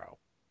Romero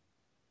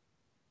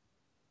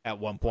at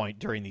one point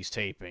during these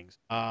tapings.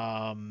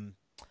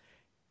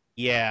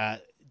 Yeah,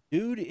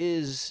 dude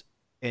is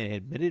an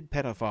admitted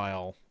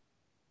pedophile,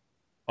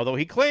 although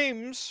he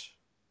claims,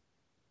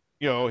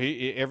 you know,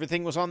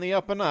 everything was on the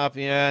up and up.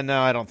 Yeah,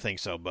 no, I don't think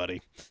so,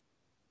 buddy.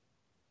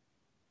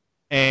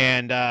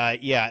 And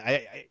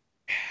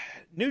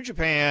New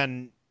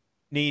Japan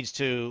needs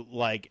to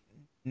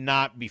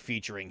not be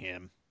featuring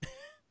him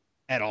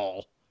at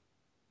all.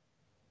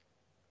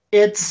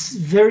 It's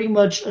very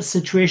much a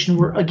situation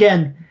where,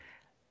 again,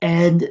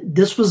 and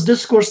this was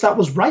discourse that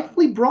was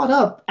rightfully brought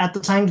up at the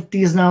time that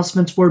these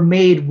announcements were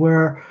made,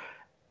 where,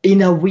 you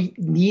know, we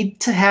need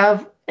to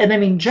have, and I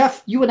mean,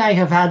 Jeff, you and I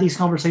have had these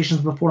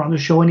conversations before on the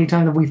show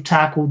anytime that we've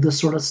tackled this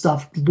sort of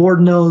stuff.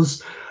 Lord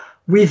knows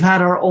we've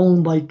had our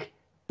own,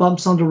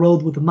 bumps on the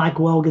road with the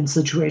Michael Elgin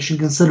situation,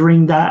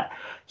 considering that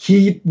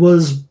he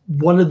was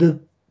one of the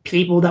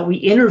people that we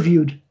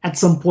interviewed at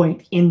some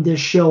point in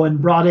this show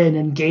and brought in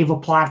and gave a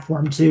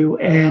platform to.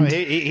 And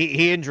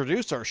he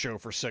introduced our show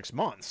for 6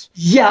 months.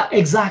 Yeah,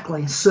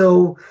 exactly.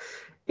 So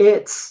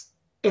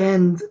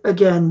and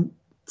again,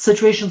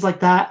 situations like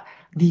that,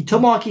 the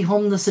Tomoaki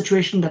Honda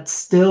situation that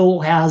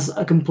still has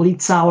a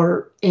complete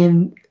sour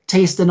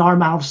taste in our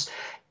mouths.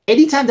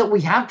 Anytime that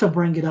we have to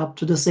bring it up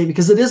to this day,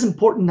 because it is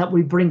important that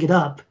we bring it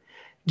up,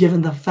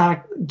 given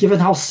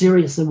how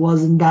serious it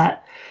was, and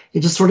that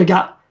it just sort of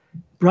got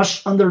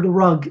brushed under the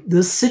rug.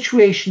 This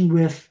situation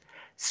with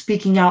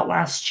speaking out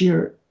last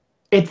year,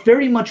 it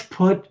very much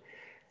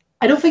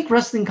I don't think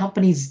wrestling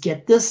companies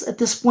get this at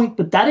this point,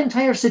 but that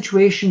entire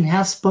situation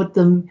has put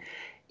them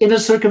in a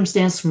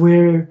circumstance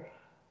where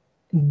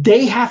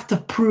they have to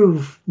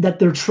prove that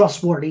they're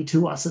trustworthy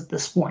to us at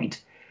this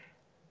point.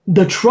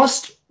 The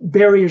trust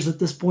barriers at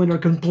this point are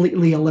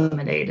completely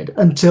eliminated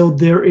until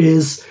there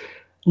is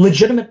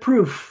legitimate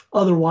proof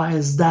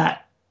otherwise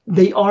that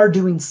they are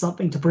doing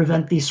something to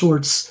prevent these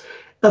sorts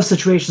of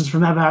situations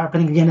from ever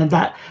happening again, and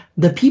that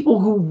the people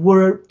who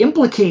were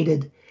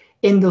implicated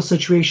in those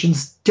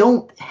situations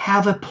don't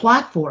have a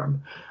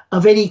platform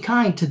of any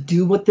kind to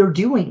do what they're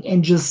doing.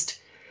 And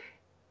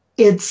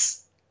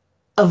it's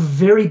a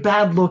very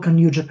bad look on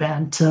New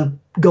Japan to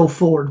go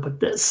forward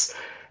with this,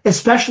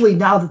 especially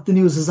now that the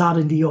news is out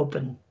in the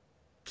open.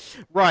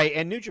 Right,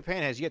 and New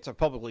Japan has yet to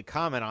publicly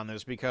comment on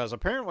this because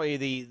apparently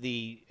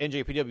the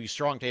NJPW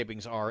Strong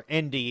tapings are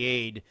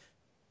NDA'd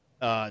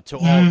to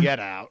all get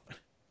out.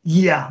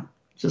 Yeah,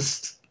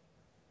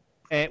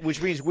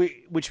 which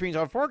means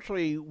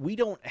unfortunately we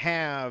don't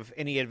have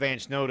any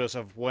advance notice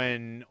of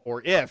when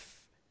or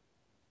if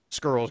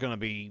Scurll is going to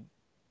be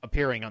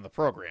appearing on the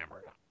program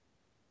or not.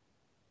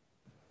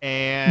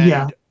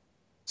 And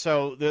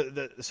so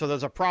so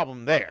there's a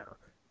problem there.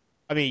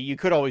 I mean, you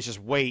could always just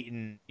wait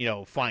and,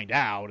 find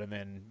out and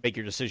then make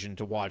your decision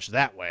to watch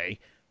that way.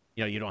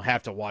 You don't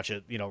have to watch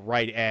it,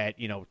 right at,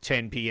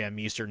 10 p.m.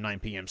 Eastern, 9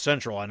 p.m.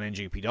 Central on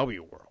NJPW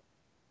World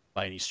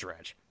by any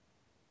stretch.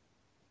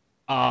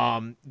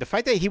 The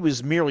fact that he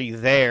was merely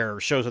there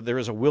shows that there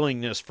is a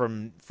willingness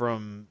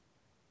from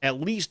at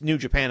least New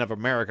Japan of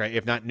America,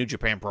 if not New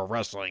Japan Pro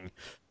Wrestling,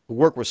 to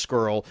work with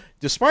Scurll,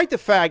 despite the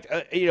fact,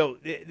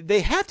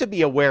 they have to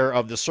be aware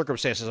of the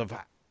circumstances of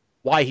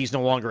why he's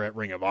no longer at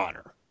Ring of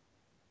Honor.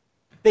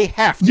 They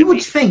have to. You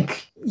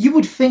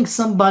would think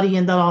somebody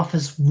in that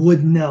office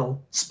would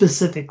know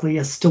specifically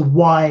as to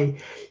why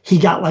he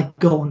got let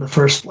go in the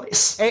first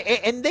place.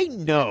 And they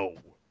know.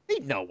 They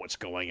know what's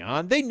going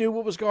on. They knew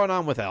what was going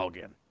on with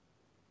Elgin.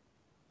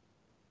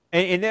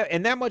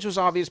 And that much was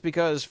obvious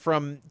because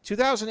from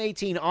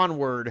 2018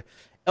 onward,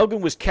 Elgin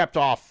was kept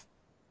off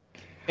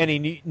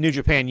any New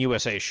Japan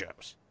USA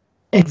shows.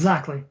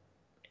 Exactly.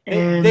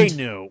 They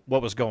knew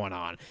what was going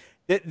on.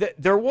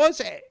 There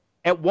was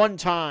at one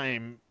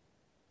time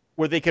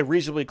where they could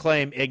reasonably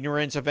claim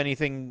ignorance of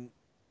anything,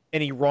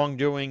 any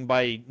wrongdoing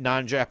by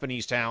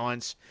non-Japanese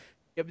talents.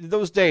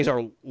 Those days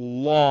are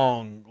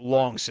long,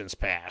 long since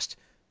past.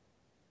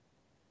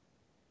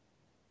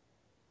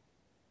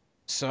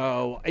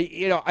 So,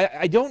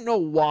 I don't know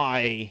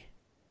why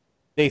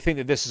they think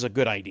that this is a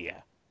good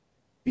idea.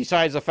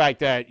 Besides the fact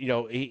that,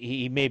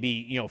 he may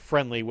be,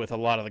 friendly with a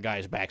lot of the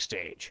guys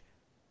backstage.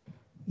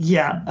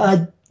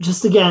 Yeah,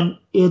 just again,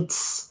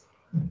 it's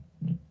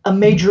a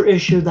major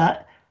issue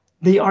that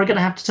they are going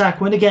to have to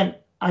tackle. And again,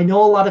 I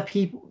know a lot of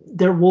people,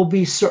 there will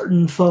be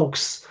certain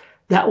folks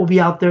that will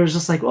be out there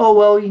just like, oh,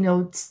 well,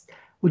 it's,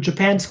 with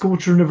Japan's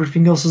culture and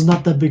everything else is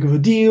not that big of a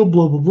deal,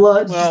 blah, blah,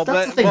 blah.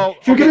 That's the thing.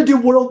 If you're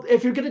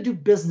going to do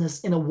business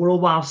in a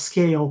worldwide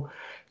scale,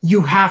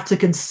 you have to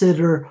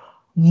consider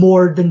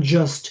more than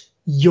just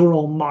your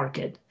own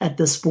market at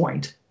this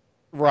point.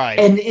 Right.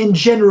 And in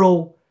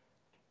general,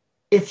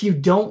 if you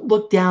don't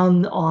look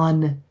down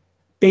on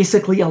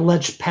basically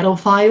alleged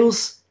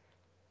pedophiles,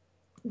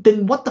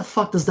 then what the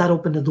fuck does that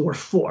open the door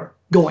for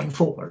going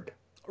forward?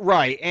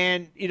 Right.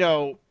 And,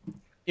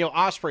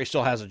 Ospreay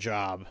still has a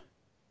job.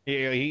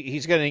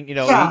 He's getting,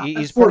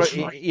 he's part of,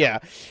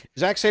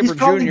 Zack Sabre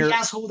Jr.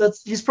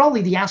 He's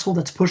probably the asshole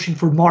that's pushing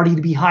for Marty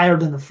to be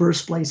hired in the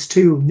first place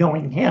too,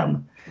 knowing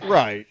him.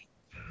 Right.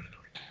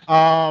 What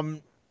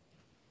am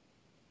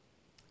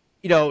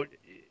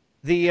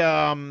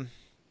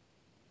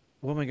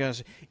I gonna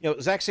say?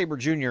 Zack Sabre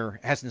Jr.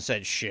 hasn't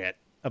said shit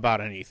about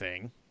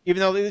anything, even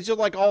though these are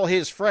like all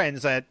his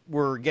friends that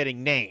were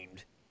getting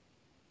named.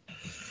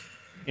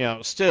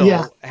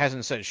 Still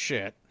hasn't said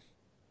shit.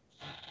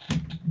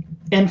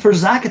 And for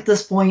Zack at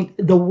this point,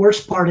 the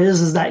worst part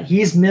is that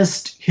he's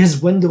missed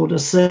his window to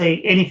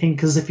say anything.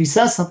 Because if he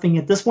says something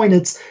at this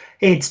point,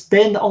 it's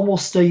been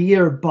almost a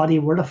year, buddy.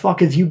 Where the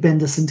fuck have you been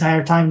this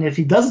entire time? And if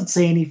he doesn't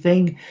say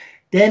anything,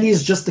 then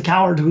he's just a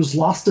coward who's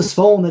lost his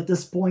phone at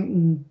this point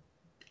and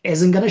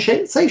isn't gonna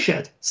say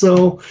shit.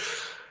 So.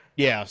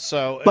 Yeah,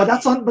 so but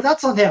that's on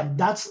him.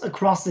 That's that's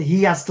something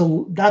he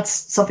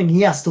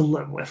has to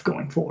live with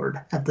going forward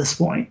at this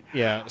point.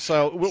 Yeah,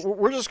 so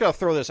we're just gonna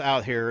throw this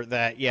out here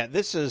that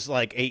this is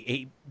like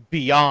a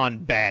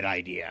beyond bad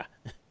idea.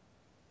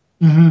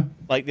 Mm-hmm.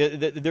 Like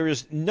there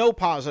is no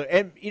positive,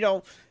 and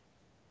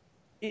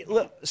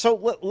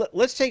so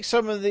let's take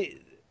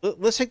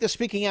the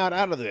speaking out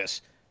of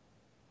this.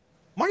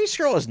 Marty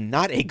Scurll is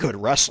not a good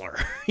wrestler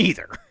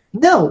either.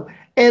 No,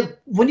 and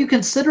when you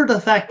consider the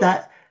fact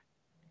that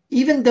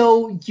even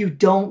though you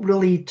don't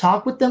really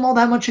talk with them all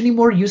that much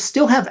anymore, you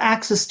still have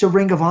access to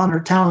Ring of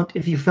Honor talent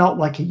if you felt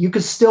like it. You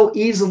could still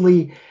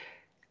easily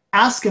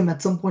ask him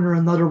at some point or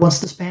another once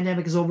this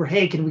pandemic is over,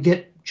 hey, can we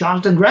get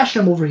Jonathan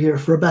Gresham over here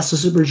for a Best of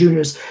Super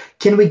Juniors?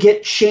 Can we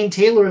get Shane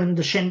Taylor and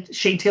the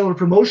Shane Taylor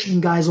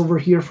promotion guys over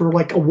here for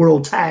like a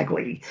World Tag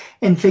League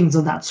and things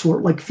of that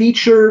sort? Like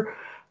feature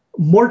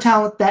more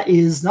talent that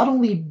is not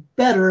only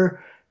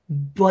better,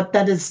 but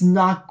that is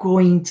not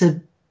going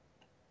to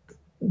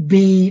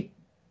be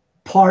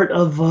part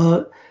of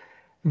a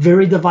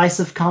very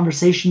divisive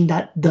conversation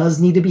that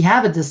does need to be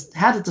had at this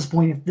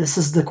point if this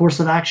is the course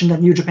of action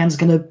that New Japan is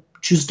going to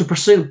choose to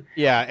pursue.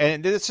 Yeah,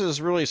 and this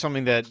is really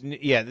something that,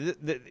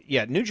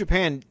 New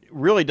Japan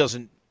really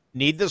doesn't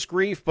need this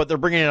grief, but they're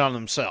bringing it on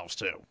themselves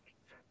too.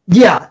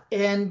 Yeah,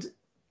 and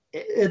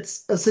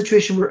it's a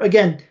situation where,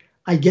 again,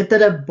 I get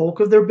that a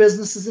bulk of their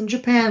business is in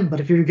Japan, but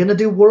if you're going to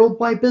do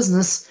worldwide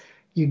business,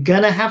 you're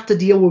going to have to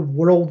deal with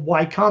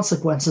worldwide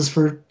consequences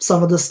for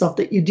some of the stuff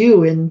that you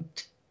do and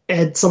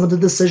some of the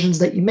decisions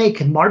that you make.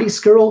 And Marty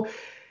Scurll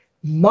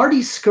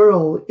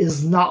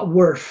is not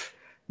worth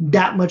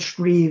that much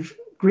grief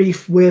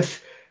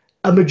with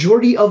a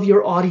majority of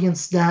your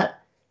audience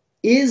that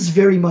is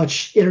very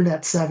much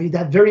internet savvy,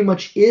 that very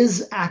much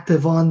is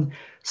active on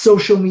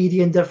social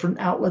media and different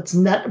outlets,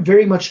 and that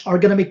very much are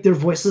going to make their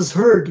voices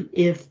heard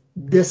if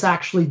this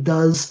actually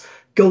does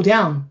go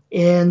down.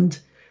 And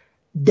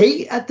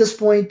they, at this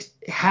point,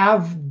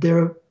 have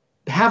the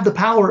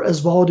power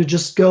as well to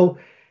just go,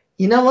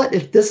 you know what,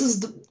 if this is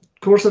the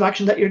course of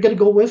action that you're going to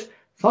go with,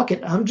 fuck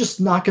it. I'm just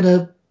not going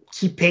to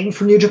keep paying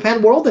for New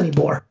Japan World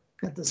anymore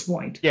at this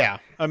point. Yeah.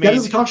 I mean, that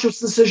is a conscious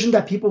decision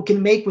that people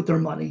can make with their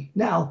money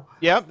now.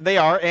 Yeah, they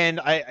are.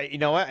 And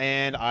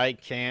I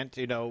can't,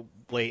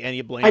 blame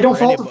any blame. I don't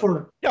fault them for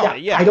it.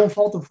 Yeah. I don't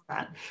fault them for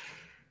that.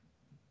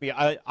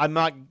 Yeah, I'm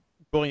not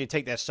willing to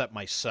take that step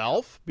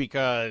myself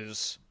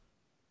because,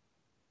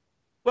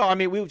 well, I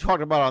mean, we've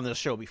talked about it on this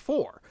show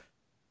before.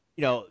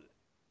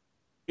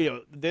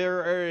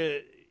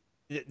 There's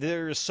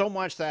so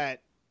much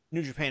that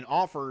New Japan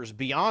offers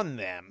beyond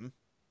them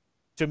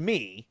to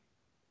me.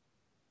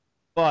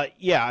 But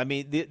yeah, I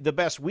mean, the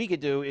best we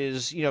could do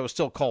is,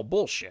 still call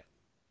bullshit.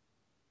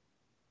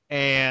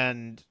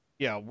 And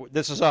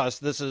this is us.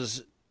 This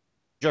is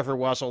Jeffrey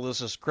Wessel.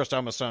 This is Chris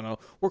Tomasono.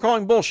 We're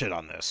calling bullshit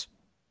on this.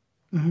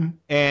 Mm-hmm.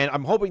 And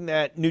I'm hoping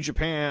that New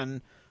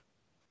Japan,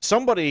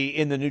 somebody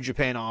in the New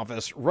Japan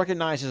office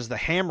recognizes the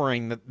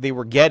hammering that they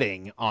were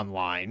getting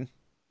online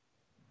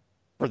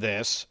for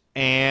this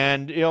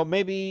and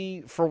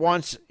maybe for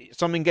once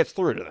something gets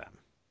through to them.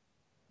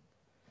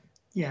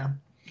 Yeah.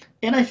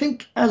 And I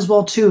think as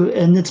well too,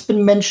 and it's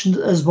been mentioned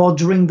as well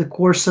during the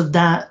course of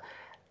that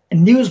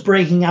news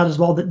breaking out as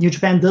well, that New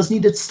Japan does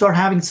need to start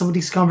having some of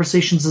these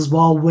conversations as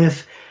well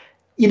with,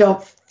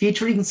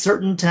 featuring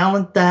certain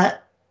talent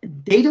that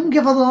they don't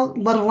give a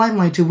lot of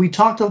limelight to. We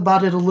talked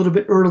about it a little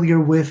bit earlier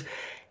with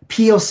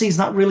POCs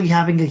not really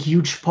having a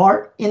huge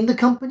part in the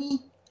company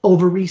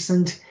over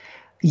recent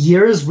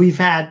years. We've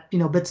had,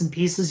 bits and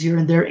pieces here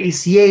and there,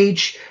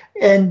 ACH,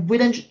 and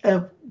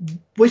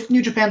with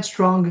New Japan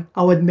Strong,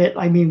 I'll admit,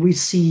 we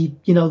see,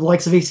 the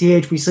likes of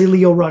ACH, we see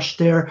Leo Rush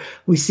there,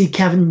 we see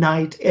Kevin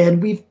Knight,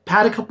 and we've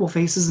had a couple of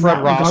faces in that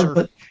regard,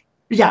 but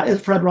yeah,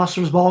 Fred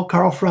Rosser as well,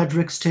 Carl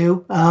Fredericks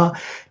too.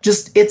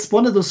 It's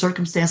one of those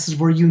circumstances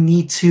where you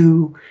need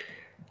to,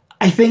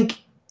 I think,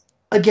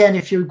 again,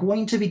 if you're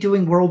going to be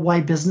doing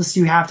worldwide business,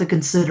 you have to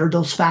consider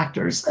those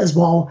factors as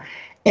well,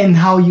 and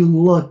how you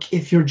look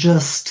if you're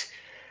just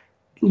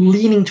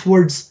leaning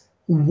towards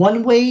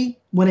one way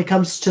when it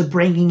comes to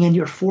bringing in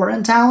your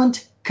foreign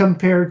talent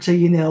compared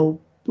to,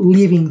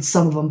 leaving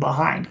some of them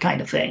behind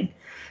kind of thing,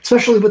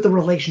 especially with the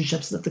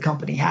relationships that the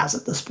company has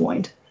at this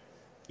point.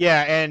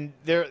 Yeah, and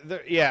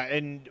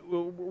and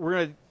we're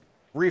going to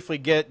briefly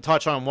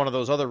touch on one of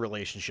those other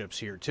relationships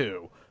here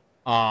too.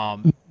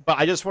 But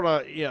I just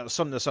want to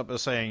sum this up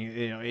as saying,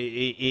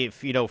 if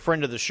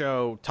friend of the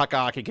show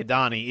Takaaki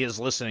Kidani is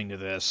listening to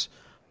this,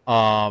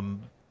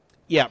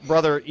 yeah,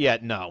 brother, yeah,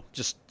 no,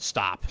 just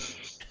stop.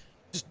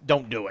 Just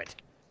don't do it.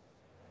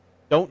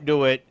 Don't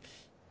do it.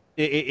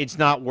 It's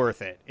not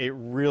worth it. It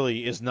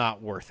really is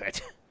not worth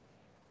it.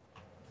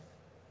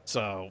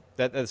 So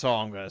that's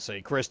all I'm going to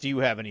say. Chris, do you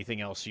have anything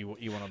else you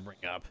want to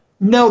bring up?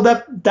 No,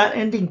 that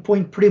ending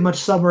point pretty much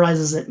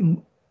summarizes it.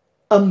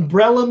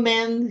 Umbrella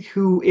Man,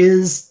 who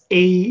is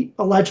a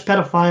alleged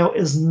pedophile,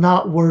 is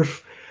not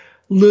worth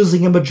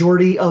losing a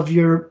majority of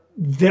your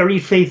very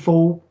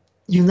faithful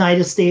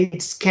United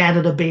States,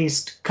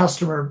 Canada-based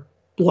customer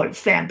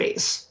fan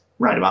base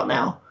right about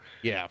now.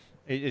 Yeah,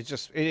 it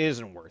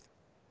isn't worth it.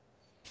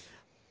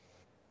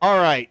 All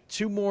right,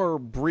 two more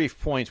brief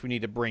points we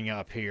need to bring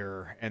up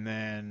here, and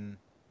then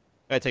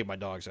I take my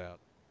dogs out.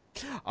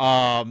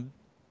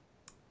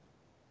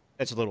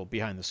 That's a little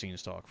behind the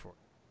scenes talk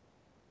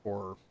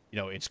for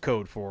it's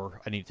code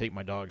for I need to take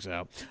my dogs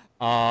out.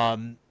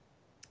 On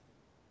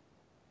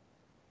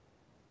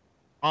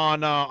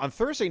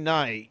Thursday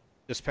night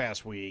this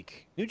past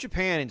week, New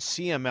Japan and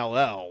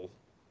CMLL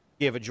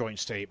gave a joint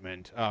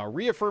statement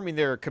reaffirming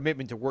their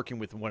commitment to working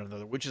with one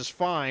another, which is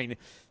fine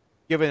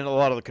given a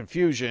lot of the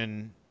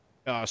confusion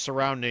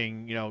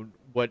surrounding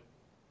what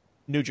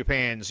New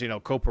Japan's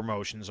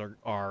co-promotions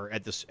are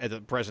at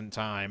the present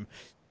time.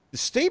 The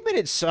statement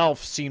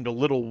itself seemed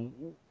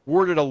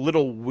worded a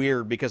little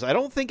weird because I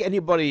don't think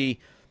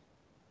anybody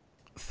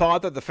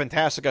thought that the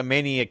Fantastica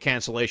Mania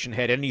cancellation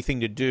had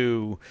anything to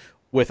do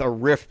with a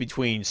rift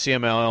between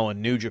CMLL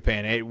and New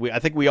Japan. I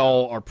think we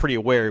all are pretty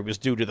aware it was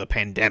due to the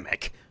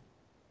pandemic.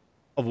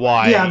 Of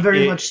why? Yeah,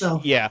 very much so.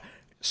 Yeah,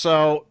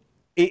 so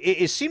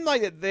it seemed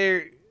like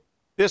that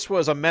this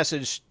was a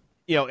message,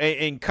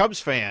 and Cubs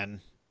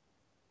fan,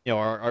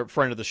 our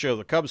friend of the show,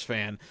 the Cubs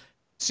fan,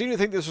 seemed to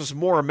think this was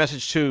more a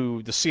message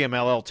to the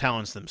CMLL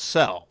talents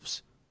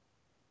themselves.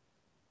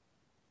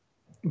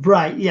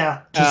 Right,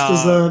 yeah. Just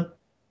as a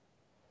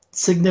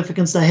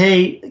significance that,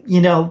 hey,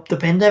 the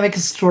pandemic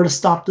has sort of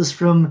stopped us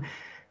from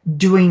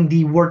doing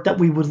the work that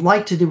we would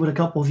like to do with a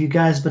couple of you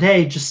guys, but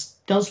hey,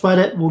 just don't sweat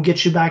it. We'll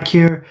get you back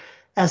here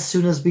as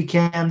soon as we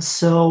can.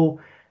 So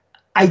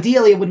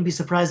ideally, I wouldn't be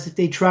surprised if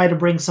they try to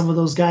bring some of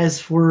those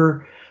guys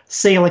for,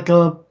 say, like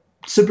a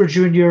Super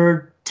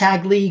Junior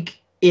tag league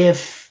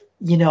if,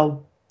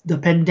 the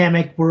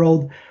pandemic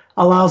world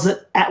allows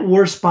it. At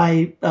worst,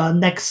 by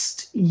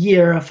next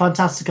year,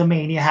 Fantastica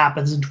Mania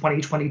happens in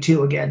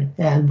 2022 again,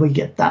 and we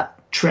get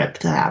that trip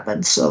to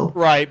happen. So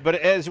right, but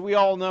as we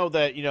all know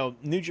that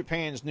New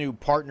Japan's new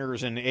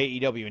partners in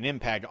AEW and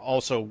Impact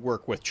also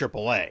work with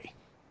AAA.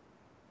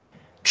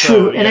 True,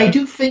 so, yeah. And I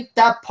do think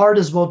that part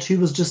as well too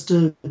was just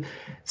to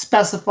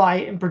specify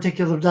in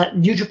particular that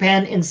New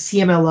Japan and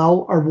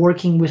CMLL are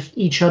working with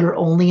each other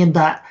only, and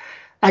that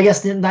I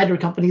guess neither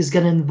company is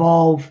going to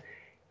involve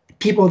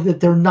people that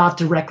they're not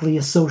directly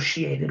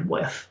associated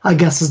with, I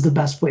guess is the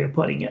best way of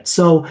putting it.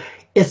 So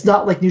it's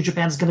not like New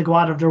Japan is going to go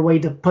out of their way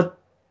to put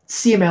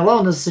CMLL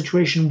in a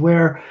situation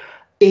where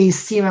a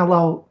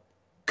CMLL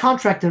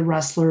contracted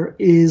wrestler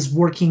is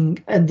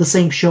working at the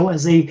same show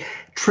as a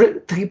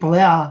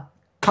AAA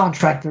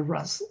contracted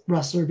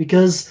wrestler,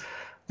 because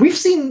we've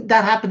seen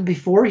that happen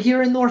before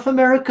here in North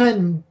America,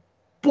 and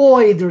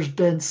boy, there's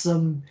been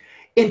some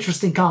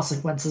interesting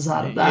consequences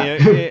out of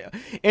that. Yeah,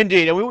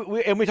 indeed,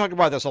 and we talked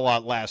about this a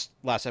lot last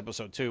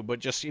episode too. But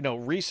just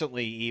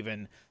recently,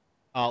 even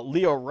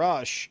Leo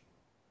Rush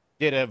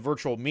did a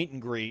virtual meet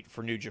and greet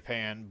for New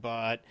Japan,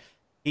 but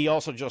he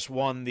also just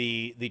won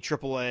the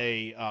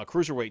AAA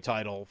cruiserweight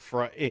title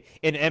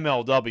in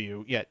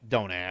MLW. Yet,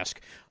 don't ask.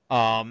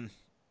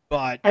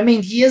 But I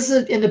mean, he is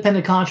an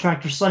independent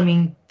contractor, so I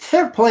mean,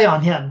 fair play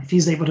on him if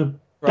he's able to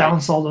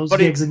balance all those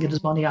gigs and get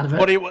his money out of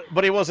it.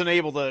 But he wasn't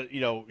able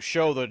to,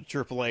 show the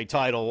AAA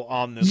title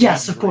on this.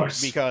 Yes, of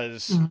course,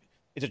 because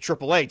it's a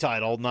AAA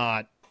title,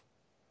 not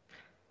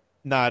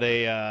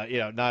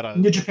a not a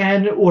New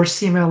Japan or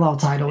CMLL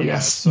title. Yeah,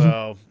 yes.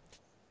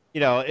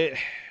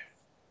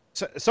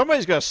 So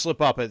somebody's got to slip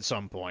up at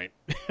some point.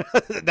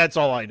 That's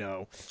all I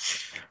know.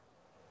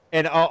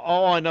 And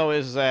all I know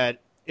is that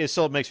it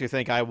still makes me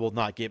think I will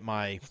not get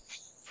my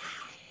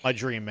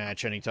dream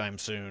match anytime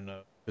soon.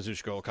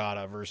 Kazuchika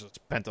Okada versus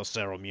Penta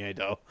Cero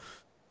Miedo.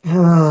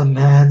 Oh,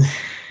 man.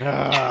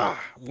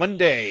 One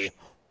day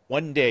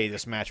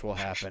this match will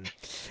happen.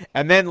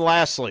 And then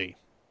lastly,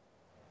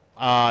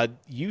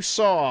 you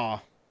saw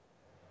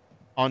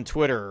on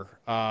Twitter,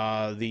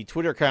 the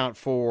Twitter account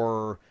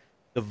for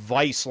the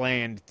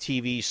Viceland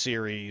TV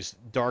series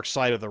Dark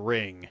Side of the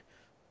Ring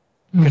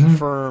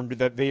confirmed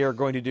that they are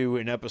going to do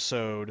an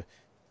episode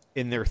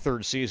in their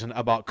third season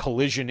about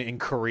Collision in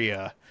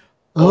Korea.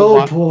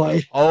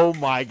 Boy. Oh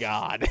my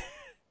God.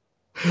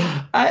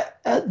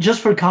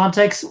 Just for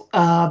context,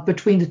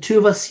 between the two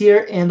of us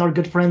here and our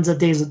good friends at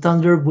Days of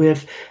Thunder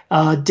with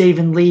Dave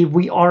and Lee,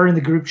 we are in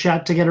the group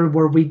chat together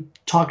where we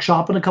talk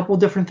shop on a couple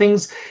of different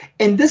things.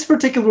 And this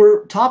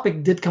particular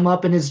topic did come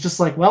up, and it's just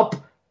like, well,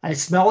 I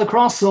smell a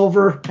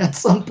crossover at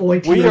some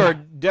point. We are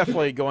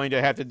definitely going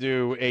to have to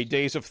do a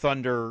Days of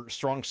Thunder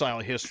Strong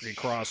Style History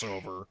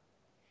crossover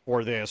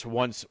for this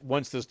once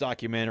this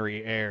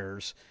documentary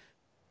airs.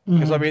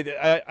 Because I mean,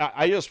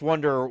 I just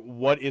wonder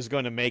what is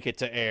going to make it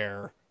to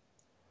air.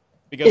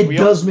 Because it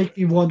does make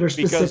me wonder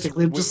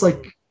specifically. Just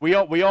like we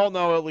all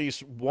know at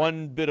least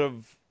one bit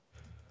of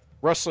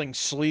wrestling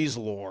sleaze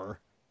lore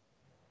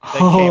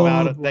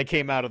that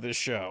came out of this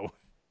show.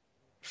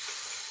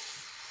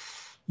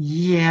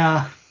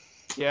 Yeah.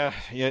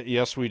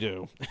 Yes, we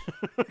do.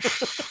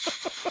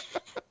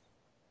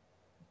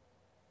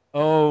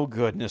 Oh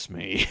goodness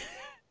me.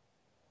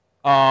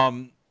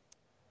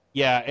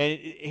 Yeah, and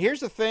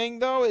here's the thing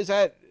though, is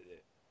that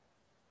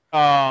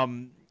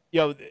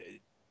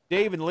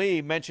Dave and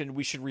Lee mentioned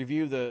we should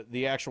review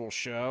the actual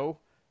show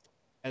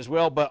as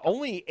well, but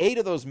only 8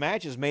 of those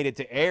matches made it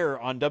to air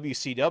on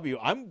WCW.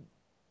 I'm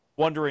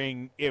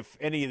wondering if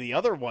any of the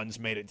other ones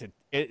made it to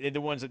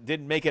the ones that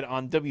didn't make it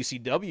on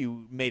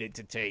WCW made it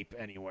to tape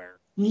anywhere.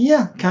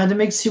 Yeah, kind of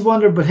makes you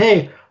wonder. But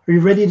hey, are you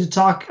ready to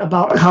talk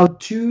about are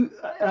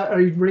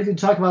you ready to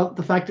talk about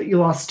the fact that you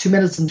lost 2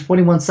 minutes and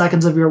 21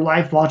 seconds of your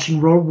life watching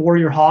Road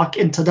Warrior Hawk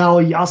and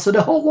Tadao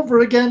Yasuda all over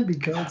again?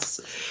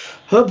 Because,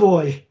 oh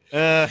boy.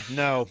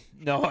 No,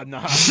 I'm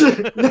not.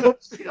 No,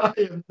 I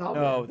am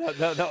not.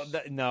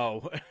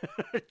 No.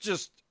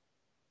 Just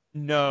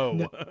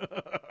no.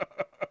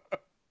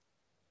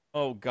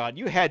 Oh God,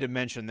 you had to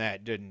mention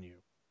that, didn't you?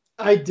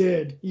 I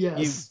did,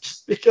 yes.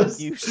 Just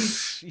because you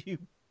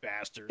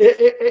bastard.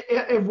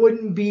 It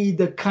wouldn't be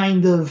the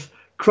kind of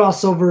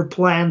crossover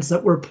plans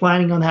that we're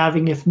planning on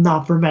having if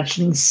not for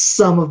mentioning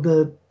some of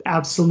the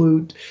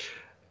absolute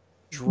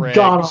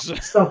god-awful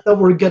stuff that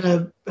we're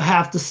gonna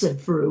have to sit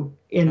through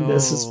in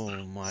this as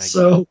well. My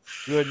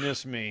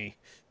goodness me.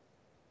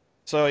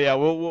 So yeah,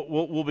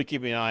 we'll be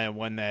keeping an eye on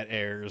when that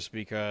airs,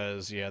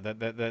 because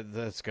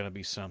that's gonna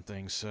be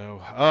something.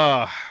 So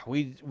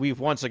we've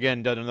once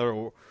again done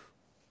another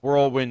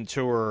whirlwind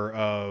tour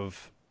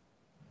of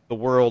the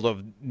world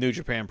of New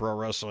Japan Pro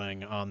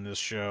Wrestling on this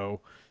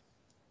show.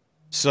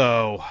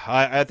 So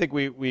I think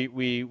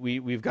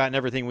we've gotten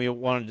everything we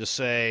wanted to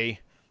say.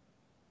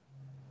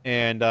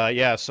 And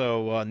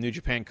so New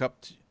Japan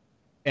Cup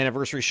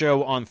anniversary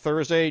show on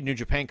Thursday. New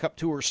Japan Cup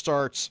tour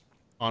starts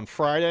on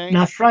Friday.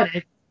 Not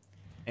Friday.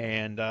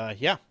 And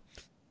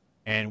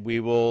and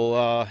we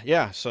will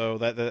so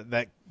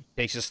that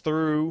takes us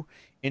through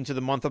into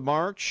the month of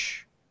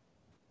March.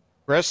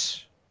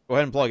 Chris, go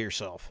ahead and plug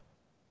yourself.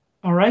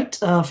 All right.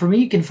 For me,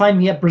 you can find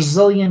me at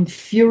Brazilian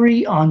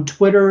Fury on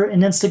Twitter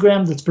and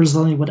Instagram. That's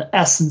Brazilian with an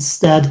S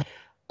instead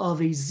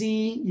of a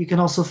Z. You can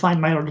also find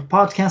my other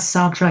podcast,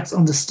 Soundtracks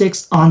on the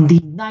Sticks, on the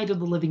Night of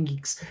the Living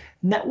Geeks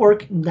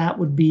network. That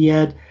would be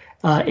at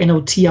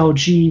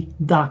notlg.com.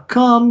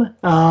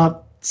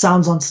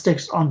 Sounds on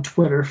Sticks on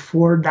Twitter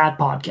for that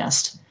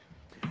podcast.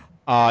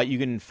 You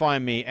can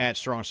find me at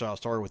Strong Style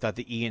Story without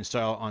the E in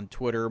style on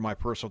Twitter. My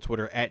personal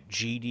Twitter at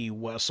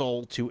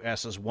GDWessel, 2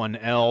 S's, 1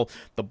 L.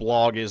 The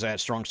blog is at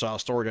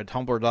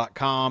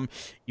strongstylestory.tumblr.com.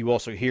 You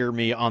also hear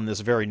me on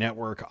this very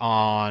network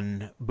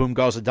on Boom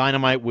Gaza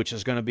Dynamite, which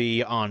is going to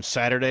be on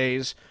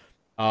Saturdays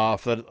for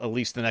at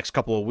least the next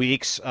couple of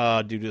weeks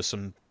due to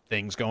some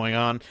things going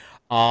on.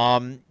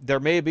 There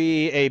may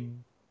be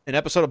an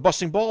episode of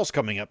Busting Balls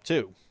coming up,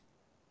 too,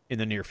 in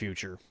the near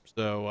future.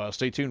 So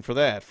stay tuned for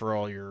that, for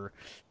all your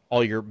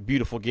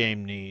beautiful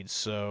game needs.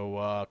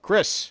 So,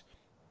 Chris,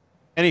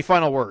 any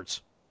final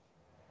words?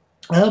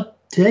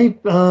 Today,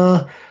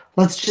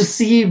 let's just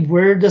see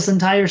where this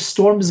entire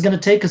storm is going to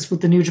take us with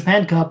the New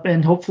Japan Cup,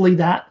 and hopefully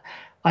that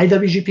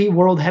IWGP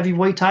World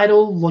Heavyweight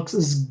title looks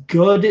as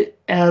good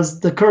as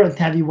the current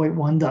heavyweight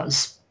one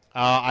does.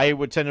 I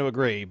would tend to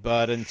agree,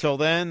 but until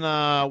then,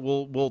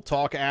 we'll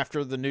talk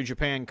after the New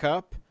Japan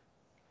Cup.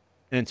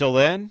 And until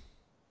then,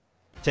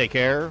 take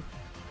care.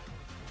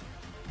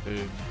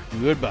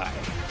 Goodbye.